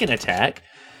second attack,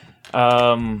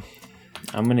 I'm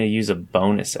going to use a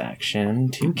bonus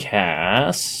action to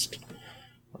cast...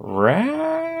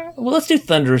 Well, let's do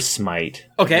Thunderous Smite.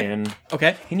 Okay. Again.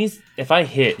 Okay. If I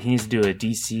hit, he needs to do a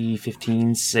DC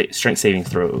 15 strength saving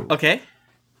throw. Okay.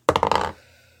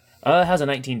 How's a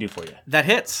 19 do for you? That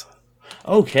hits.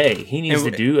 Okay, he needs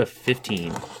to do a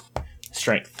 15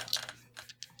 strength.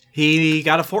 He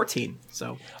got a 14,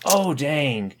 so... Oh,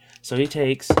 dang. So he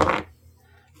takes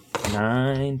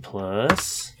 9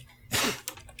 plus...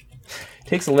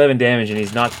 takes 11 damage, and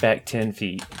he's knocked back 10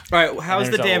 feet. All right,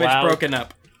 how's the damage broken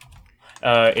up?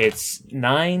 It's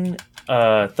 9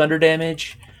 thunder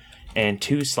damage and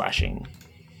 2 slashing.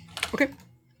 Okay.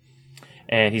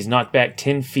 And he's knocked back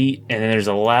 10 feet, and then there's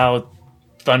a loud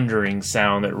thundering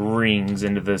sound that rings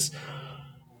into this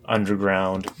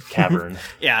underground cavern.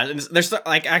 Yeah, there's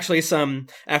like actually some,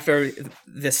 after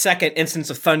the second instance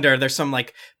of thunder, there's some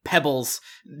like pebbles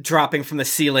dropping from the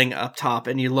ceiling up top,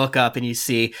 and you look up and you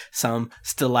see some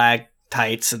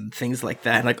stalactites and things like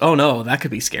that. Like, oh no, that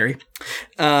could be scary.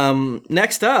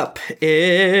 Next up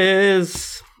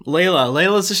is Layla.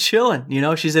 Layla's just chilling. You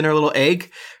know, she's in her little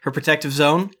egg, her protective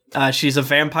zone. She's a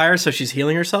vampire, so she's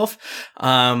healing herself.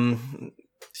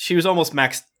 She was almost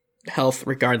maxed health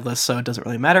regardless, so it doesn't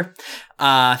really matter.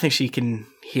 I think she can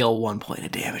heal 1 point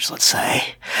of damage, let's say.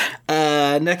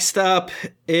 Next up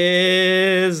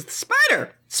is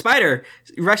Spider. Spider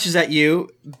rushes at you,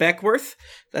 Beckworth.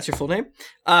 That's your full name.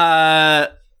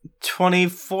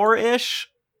 24-ish.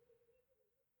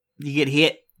 You get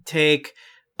hit. Take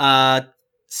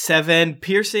 7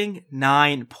 piercing,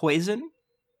 9 poison.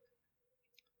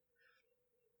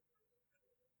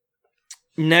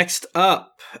 Next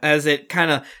up, as it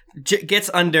kind of gets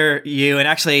under you, and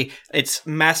actually its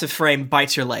massive frame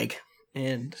bites your leg.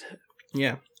 And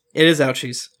yeah, it is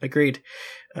ouchies. Agreed.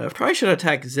 Probably should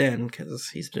attack Zen, because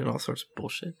he's doing all sorts of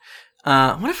bullshit.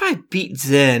 What if I beat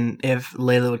Zen if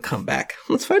Layla would come back?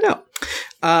 Let's find out.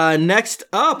 Next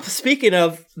up, speaking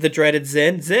of the dreaded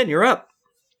Zen, you're up.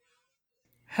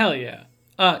 Hell yeah.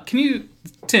 Tim,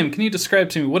 can you describe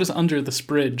to me what is under this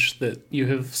bridge that you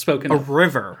have spoken of? A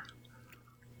river.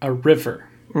 A river.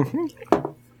 Mm-hmm.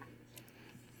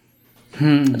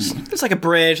 There's like a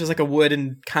bridge. There's like a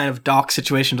wooden kind of dock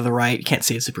situation to the right. You can't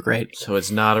see it super great. So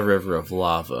it's not a river of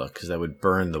lava, because that would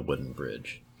burn the wooden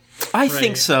bridge. I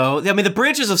think so. I mean, the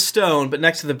bridge is of stone, but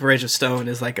next to the bridge of stone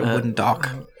is like a wooden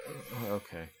dock.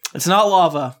 Okay. It's not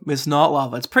lava. It's not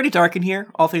lava. It's pretty dark in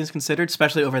here, all things considered,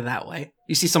 especially over that way.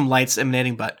 You see some lights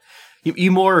emanating, but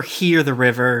you more hear the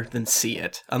river than see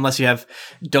it, unless you have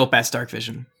dope-ass dark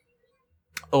vision.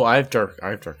 Oh, I have dark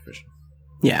vision.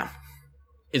 Yeah.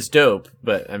 It's dope,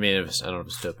 but I mean, I don't know if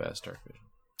it's dope ass dark vision.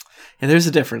 Yeah, there's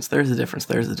a difference. But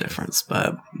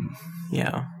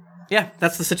yeah,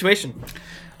 that's the situation.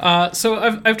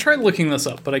 So I've tried looking this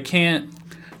up, but I can't.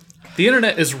 The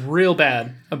internet is real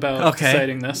bad about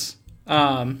citing this.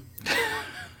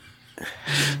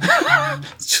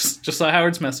 Just saw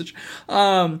Howard's message.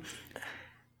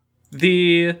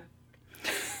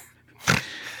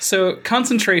 So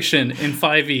concentration in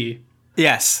 5e.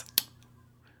 Yes.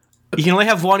 You can only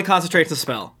have one concentration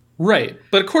spell. Right.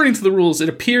 But according to the rules, it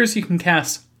appears you can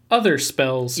cast other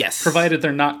spells, provided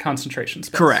they're not concentration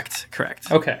spells.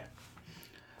 Correct. Okay.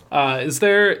 Is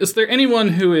there anyone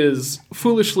who is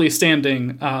foolishly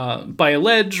standing by a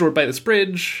ledge or by this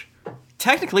bridge?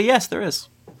 Technically, yes, there is.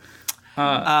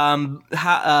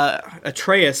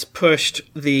 Atreus pushed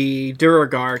the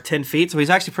Duragar 10 feet, so he's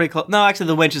actually pretty close. No, actually,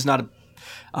 the winch is not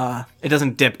it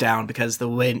doesn't dip down because the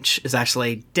winch is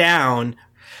actually down.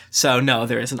 So, no,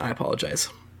 there isn't. I apologize.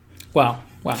 Wow.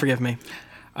 Forgive me.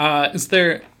 Are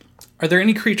there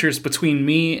any creatures between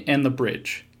me and the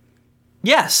bridge?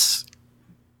 Yes.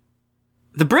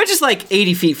 The bridge is like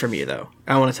 80 feet from you, though.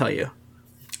 I want to tell you.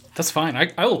 That's fine.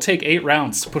 I will take 8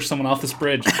 rounds to push someone off this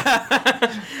bridge.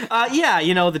 Yeah,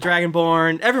 you know, the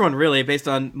Dragonborn. Everyone, really, based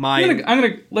on my.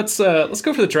 Let's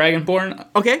go for the Dragonborn.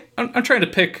 Okay. I'm trying to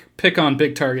pick on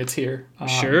big targets here.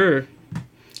 Sure.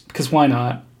 Because why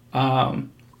not? So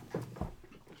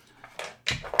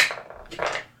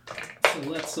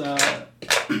let's. I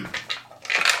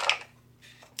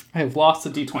have lost a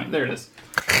d20. There it is.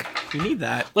 You need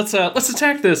that. Let's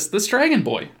attack this Dragon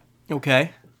Boy.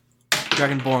 Okay.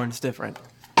 Dragonborn's different.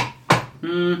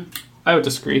 I would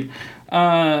disagree.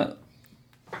 Do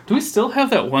we still have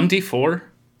that 1d4?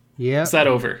 Yeah. Is that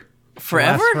over?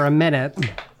 Forever? Lasts for a minute.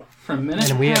 For a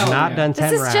minute? And we have not done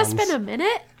 10 This rounds. has just been a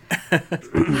minute?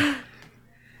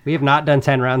 We have not done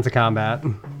 10 rounds of combat.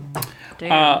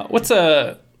 What's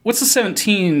a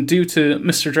 17 do to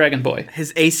Mr. Dragon Boy?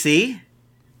 His AC?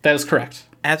 That is correct.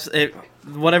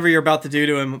 Whatever you're about to do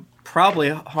to him probably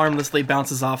harmlessly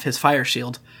bounces off his fire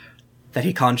shield that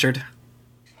he conjured.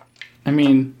 I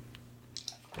mean...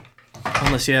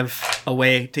 Unless you have a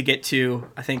way to get to,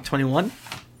 I think, 21?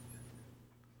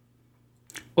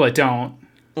 Well, I don't.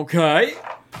 Okay.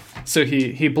 So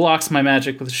he blocks my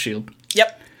magic with a shield.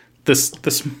 Yep.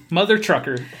 This mother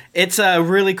trucker. It's a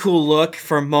really cool look.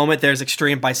 For a moment, there's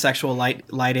extreme bisexual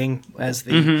lighting as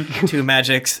the two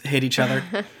magics hit each other.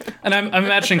 And I'm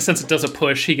imagining since it does a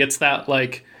push, he gets that,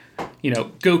 like, you know,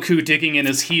 Goku digging in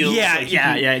his heels. Yeah,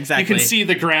 like exactly. You can see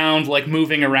the ground, like,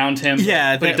 moving around him.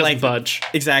 Yeah, but it doesn't budge.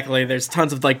 Exactly. There's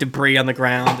tons of, like, debris on the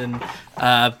ground, and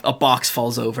a box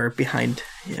falls over behind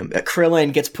him.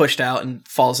 Krillin gets pushed out and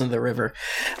falls into the river.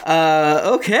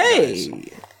 Okay. Nice.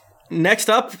 Next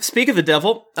up, speak of the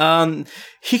devil,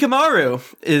 Hikamaru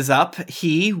is up.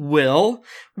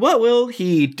 What will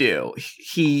he do?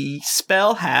 He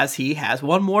has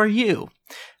one more you.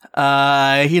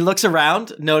 He looks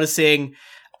around, noticing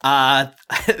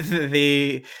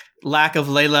the lack of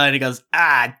Layla, and he goes,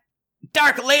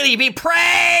 Dark Lady be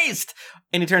praised!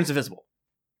 And he turns invisible.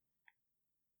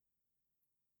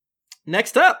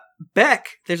 Next up,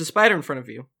 Beck, there's a spider in front of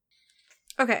you.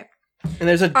 Okay. And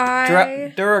there's a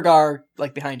Duragar,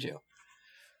 like, behind you.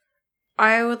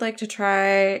 I would like to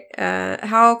try...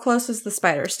 how close is the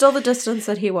spider? Still the distance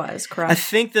that he was, correct? I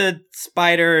think the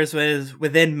spider is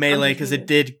within melee, because it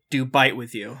did do bite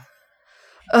with you.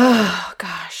 Oh,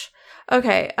 gosh.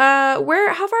 Okay,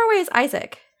 how far away is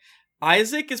Isaac?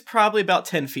 Isaac is probably about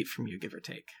 10 feet from you, give or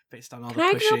take, based on all the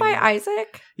pushing. Can I go by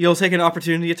Isaac? You'll take an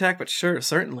opportunity attack, but sure,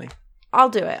 certainly. I'll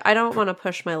do it. I don't want to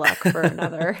push my luck for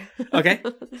another. Okay.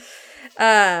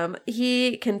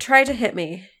 He can try to hit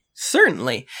me.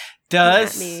 Certainly.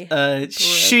 Does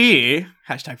she,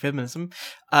 #feminism,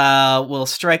 will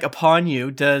strike upon you.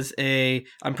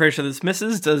 I'm pretty sure this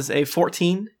misses, does a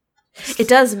 14? It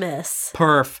does miss.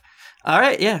 Perf. All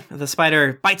right, yeah. The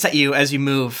spider bites at you as you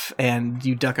move, and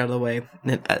you duck out of the way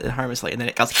harmlessly, and then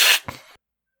it goes...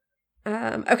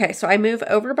 Okay, so I move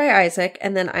over by Isaac,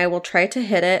 and then I will try to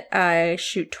hit it. I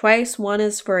shoot twice. One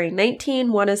is for a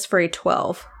 19, one is for a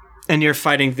 12. And you're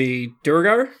fighting the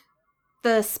Duragar?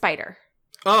 The spider.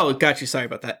 Oh, got you. Sorry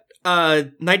about that.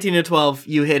 19 and 12,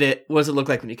 you hit it. What does it look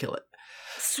like when you kill it?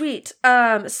 Sweet.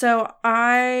 So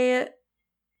I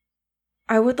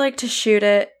would like to shoot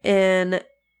it in...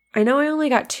 I know I only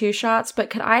got 2 shots, but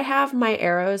could I have my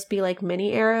arrows be like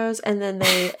mini arrows, and then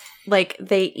they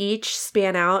they each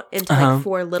span out into like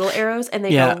 4 little arrows, and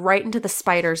they go right into the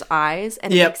spider's eyes,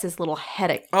 and it makes his little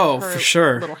head for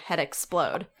sure. Little head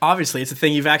explode. Obviously, it's a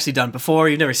thing you've actually done before.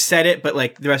 You've never said it, but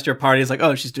like the rest of your party is like,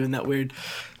 oh, she's doing that weird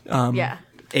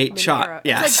 8 shot.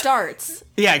 Yeah, it's like darts.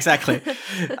 Yeah, exactly.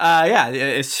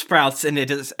 It sprouts, and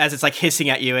as it's like hissing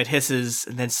at you, it hisses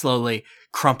and then slowly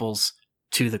crumples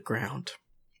to the ground.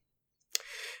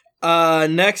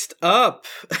 Next up,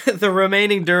 the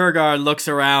remaining Duragar looks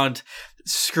around,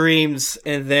 screams,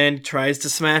 and then tries to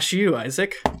smash you,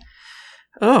 Isaac.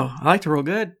 Oh, I like to roll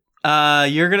good.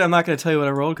 I'm not gonna tell you what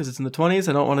I rolled because it's in the 20s.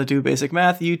 I don't want to do basic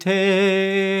math. You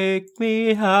take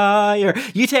me higher.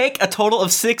 You take a total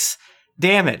of 6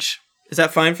 damage. Is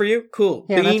that fine for you? Cool.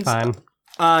 Yeah, that's fine.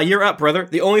 You're up, brother.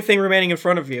 The only thing remaining in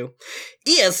front of you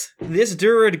is this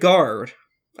Duragar.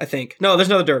 I think. No, there's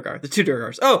another Duragar. There's 2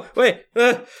 Duragars. Oh, wait.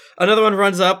 Another one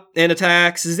runs up and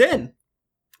attacks Zen.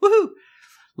 Woohoo!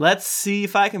 Let's see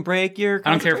if I can break your I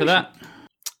don't care for that.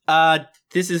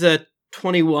 This is a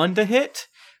 21 to hit.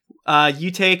 You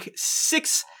take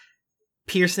 6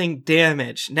 piercing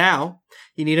damage. Now,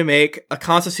 you need to make a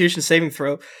Constitution saving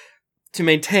throw to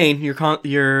maintain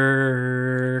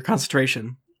your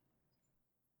concentration.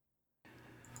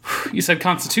 You said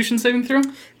Constitution saving throw?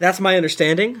 That's my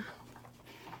understanding.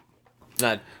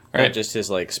 Not just his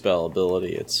like spell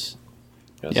ability. It's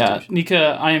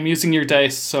Nika. I am using your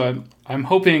dice, so I'm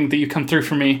hoping that you come through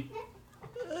for me.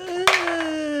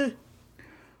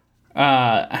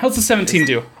 How's the 17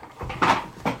 do?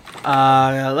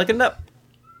 Looking it up.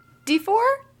 D4?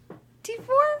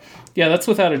 Yeah, that's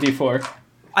without a D4.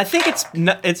 I think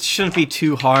it shouldn't be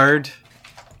too hard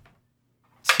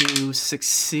to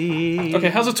succeed. Okay,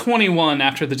 how's a 21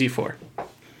 after the D4?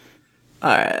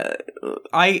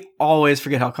 I always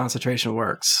forget how concentration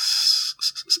works.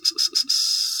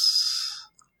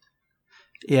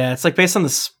 Yeah, it's like based on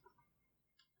the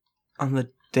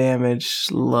damage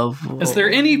level. Is there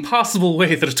any possible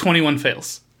way that a 21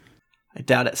 fails? I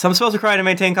doubt it. Some spells require to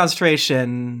maintain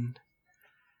concentration.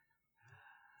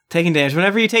 Taking damage.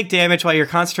 Whenever you take damage while you're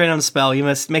concentrating on a spell, you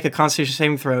must make a Constitution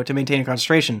saving throw to maintain your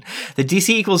concentration. The DC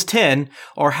equals 10,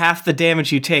 or half the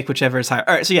damage you take, whichever is higher.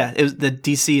 All right, so yeah, the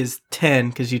DC is 10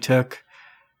 because you took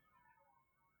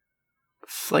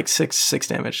like six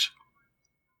damage.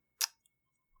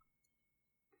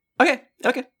 Okay,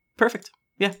 perfect.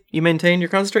 Yeah, you maintain your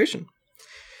concentration.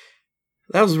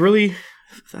 That's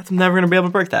never going to be able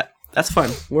to break that. That's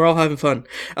fun. We're all having fun.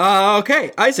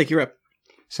 Okay, Isaac, you're up.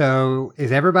 So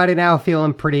is everybody now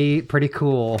feeling pretty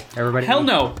cool? Everybody? Hell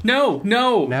no. No.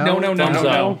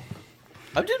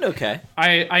 I'm doing okay.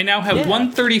 I now have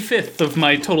 1/35 of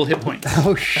my total hit points.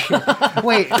 Oh shit!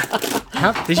 Wait,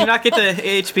 did you not get the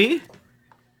HP?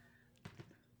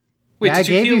 Wait, yeah, I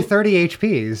gave you 30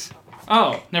 HPs.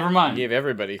 Oh, never mind. Gave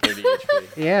everybody 30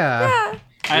 HP. Yeah.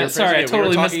 Sorry, I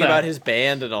totally missed that. About his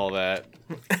band and all that.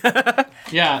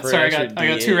 Yeah, sorry, I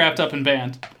got too wrapped up in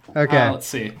band. Okay. Let's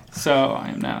see. So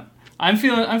I'm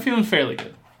feeling fairly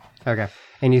good. Okay.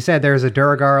 And you said there's a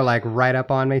Duragar like right up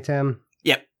on me, Tim?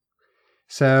 Yep.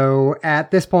 So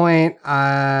at this point,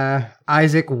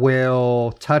 Isaac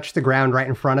will touch the ground right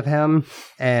in front of him,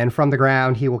 and from the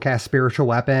ground he will cast Spiritual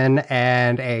Weapon,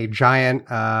 and a giant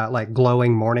like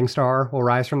glowing morning star will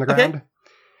rise from the ground. Okay.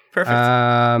 Perfect.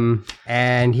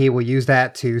 And he will use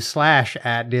that to slash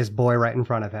at this boy right in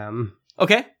front of him.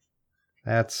 Okay.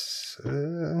 That's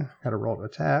gotta roll to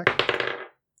attack.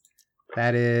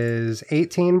 That is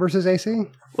 18 versus AC.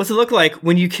 What's it look like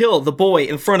when you kill the boy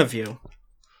in front of you?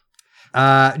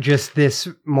 Just this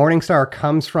morning star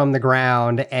comes from the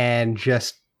ground and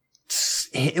just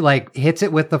hits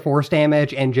it with the force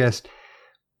damage and just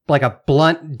like a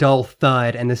blunt, dull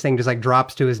thud, and this thing just like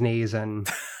drops to his knees and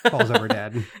falls over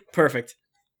dead. Perfect.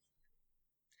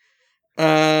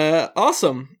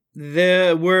 Awesome. All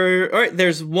right.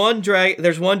 There's one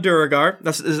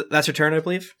Duragar. That's your turn, I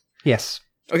believe. Yes.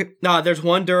 Okay. No, there's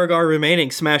one Duragar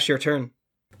remaining. Smash your turn.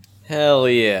 Hell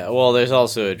yeah. Well, there's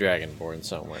also a Dragonborn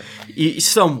somewhere.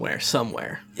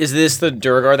 Somewhere. Is this the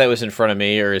Duragar that was in front of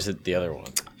me, or is it the other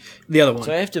one? The other one.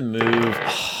 So I have to move.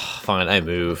 Fine, I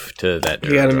move to that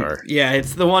Duragar. Yeah,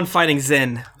 it's the one fighting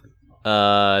Zen.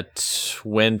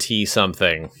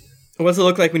 20-something. What's it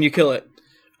look like when you kill it?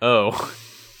 Oh.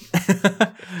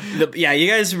 Yeah, you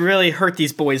guys really hurt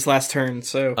these boys last turn,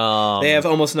 so they have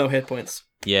almost no hit points.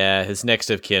 Yeah, his next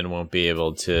of kin won't be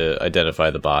able to identify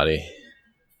the body.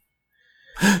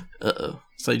 Uh-oh.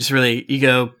 So you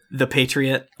go the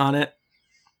Patriot on it.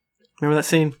 Remember that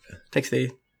scene? Takes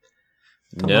the...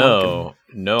 No,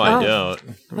 I don't.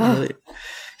 Really?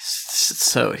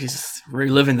 So he's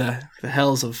reliving the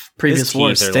hells of previous His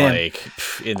wars. teeth are like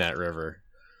in that river.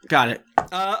 Got it.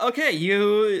 Okay,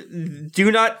 you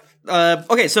do not...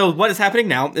 okay, so what is happening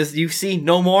now is you see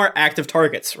no more active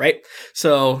targets, right?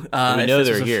 So... we know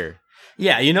they're here.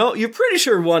 Yeah, you're pretty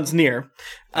sure one's near.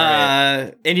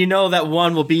 Right. And you know that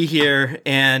one will be here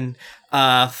in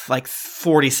like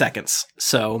 40 seconds.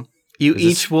 So you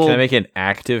will... Can I make an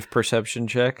active perception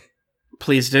check?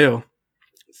 Please do.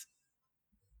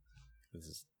 This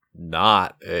is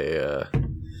not a...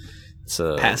 it's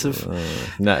a... Passive?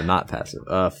 Not passive.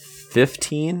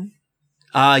 15?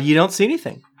 You don't see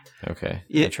anything. Okay,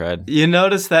 I tried. You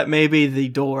notice that maybe the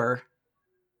door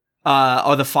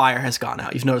or the fire has gone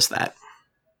out. You've noticed that.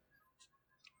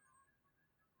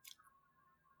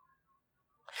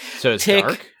 So it's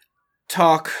dark?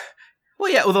 Talk.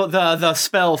 Well, yeah, the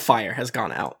spell fire has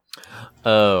gone out.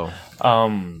 Oh.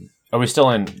 Are we still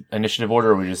in initiative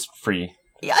order, or are we just free?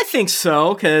 Yeah, I think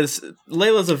so, because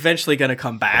Layla's eventually going to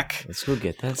come back. Let's go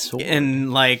get that sword.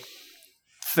 In, like,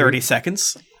 30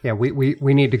 seconds. Yeah,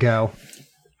 we need to go.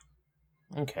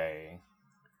 Okay.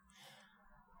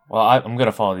 Well, I'm going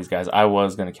to follow these guys. I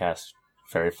was going to cast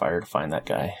Fairy Fire to find that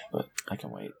guy, but I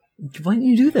can wait. Why didn't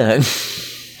you do that?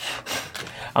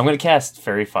 I'm going to cast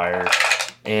Fairy Fire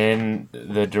in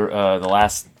the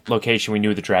last location we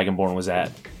knew the Dragonborn was at.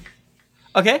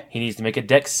 Okay. He needs to make a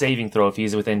Dex saving throw if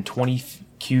he's within 20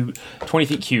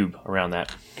 feet cube around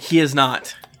that. He is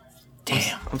not.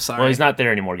 Damn. I'm sorry. Well, he's not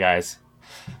there anymore, guys.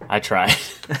 I tried.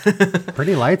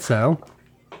 Pretty lights, though.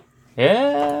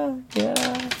 Yeah.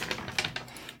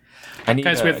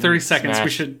 Guys, we have 30 seconds.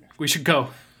 Smash. We should go.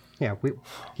 Yeah,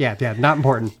 not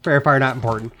important. Fairy Fire, not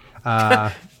important.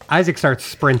 Isaac starts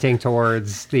sprinting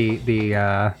towards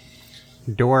the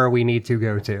door we need to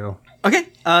go to. Okay.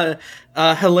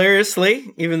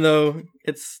 Hilariously, even though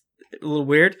it's a little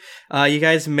weird, you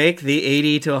guys make the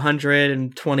 80 to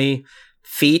 120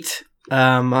 feet.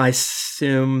 I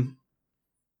assume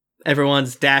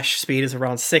everyone's dash speed is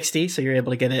around 60, so you're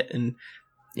able to get it in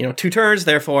 2 turns.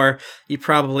 Therefore, you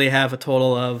probably have a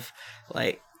total of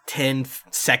like 10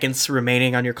 seconds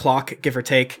remaining on your clock, give or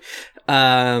take.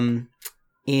 And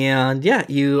yeah,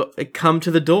 you come to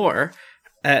the door,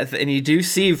 and you do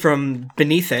see from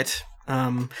beneath it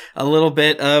a little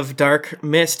bit of dark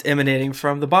mist emanating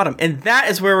from the bottom. And that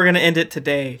is where we're going to end it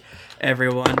today,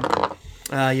 everyone.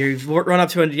 You've run up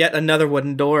to yet another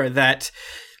wooden door that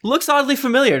looks oddly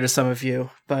familiar to some of you,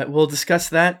 but we'll discuss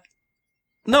that.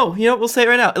 No, we'll say it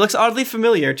right now. It looks oddly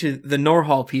familiar to the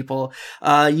Norhall people.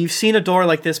 You've seen a door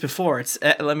like this before. It's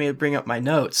let me bring up my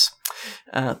notes.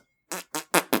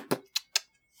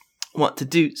 Want to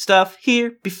do stuff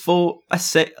here before I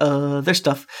say other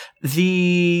stuff.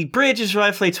 The bridge is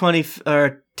roughly 20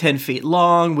 or 10 feet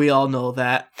long. We all know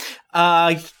that.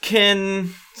 Can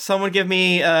someone give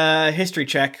me a history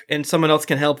check, and someone else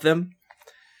can help them?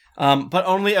 But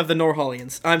only of the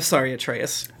Norhallians. I'm sorry,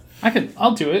 Atreus.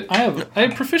 I'll do it. I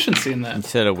have proficiency in that.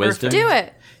 Instead of wisdom. Do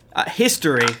it.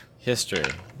 History.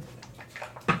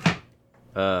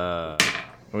 I'm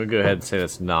going to go ahead and say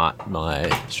that's not my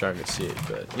strongest suit,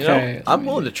 but, Okay. I'm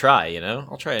willing to try,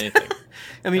 I'll try anything.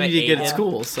 I mean, Can I you did good aid at him?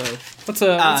 school, so. What's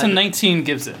a 19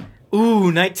 gives it?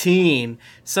 Ooh, 19.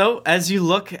 So, as you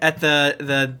look at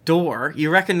the door, you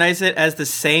recognize it as the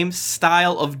same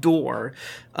style of door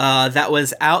that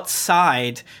was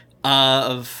outside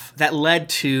of, that led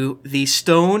to the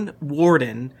Stone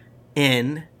Warden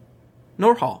in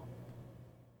Norhall.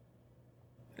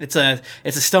 It's a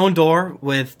stone door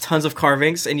with tons of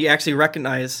carvings, and you actually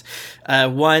recognize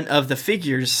one of the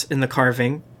figures in the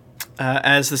carving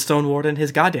as the Stone Warden,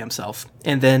 his goddamn self.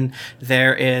 And then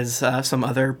there is some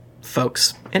other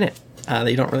folks in it that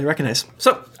you don't really recognize.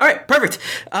 So, all right, perfect.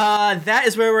 That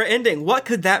is where we're ending. What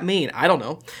could that mean? I don't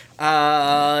know.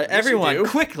 Everyone, do.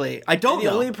 quickly. I don't The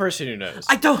know. only person who knows.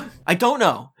 I don't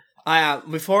know.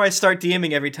 Before I start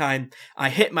DMing every time, I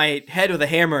hit my head with a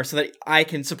hammer so that I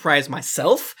can surprise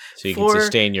myself. So you can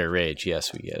sustain your rage.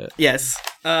 Yes, we get it. Yes.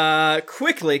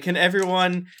 Quickly, can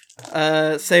everyone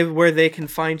say where they can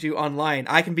find you online?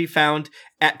 I can be found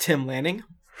at Tim Lanning.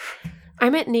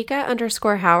 I'm at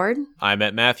Nika_Howard. I'm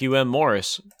at Matthew M.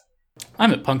 Morris.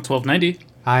 I'm at Punk1290.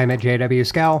 I'm at JW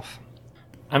Scalf.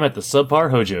 I'm at the Subpar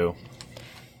Hojo.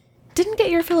 Didn't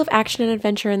get your fill of action and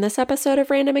adventure in this episode of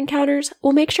Random Encounters?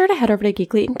 Well, make sure to head over to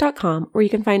geeklyinc.com, where you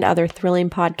can find other thrilling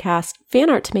podcasts, fan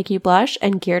art to make you blush,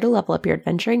 and gear to level up your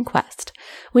adventuring quest.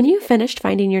 When you've finished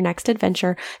finding your next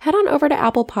adventure, head on over to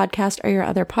Apple Podcast or your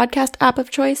other podcast app of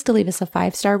choice to leave us a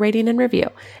 5-star rating and review.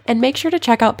 And make sure to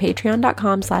check out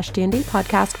patreon.com/D&D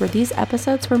podcast, where these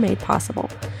episodes were made possible.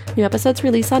 New episodes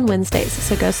release on Wednesdays,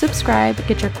 so go subscribe,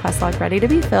 get your quest log ready to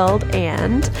be filled,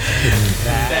 and...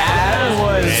 That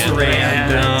was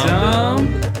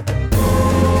random.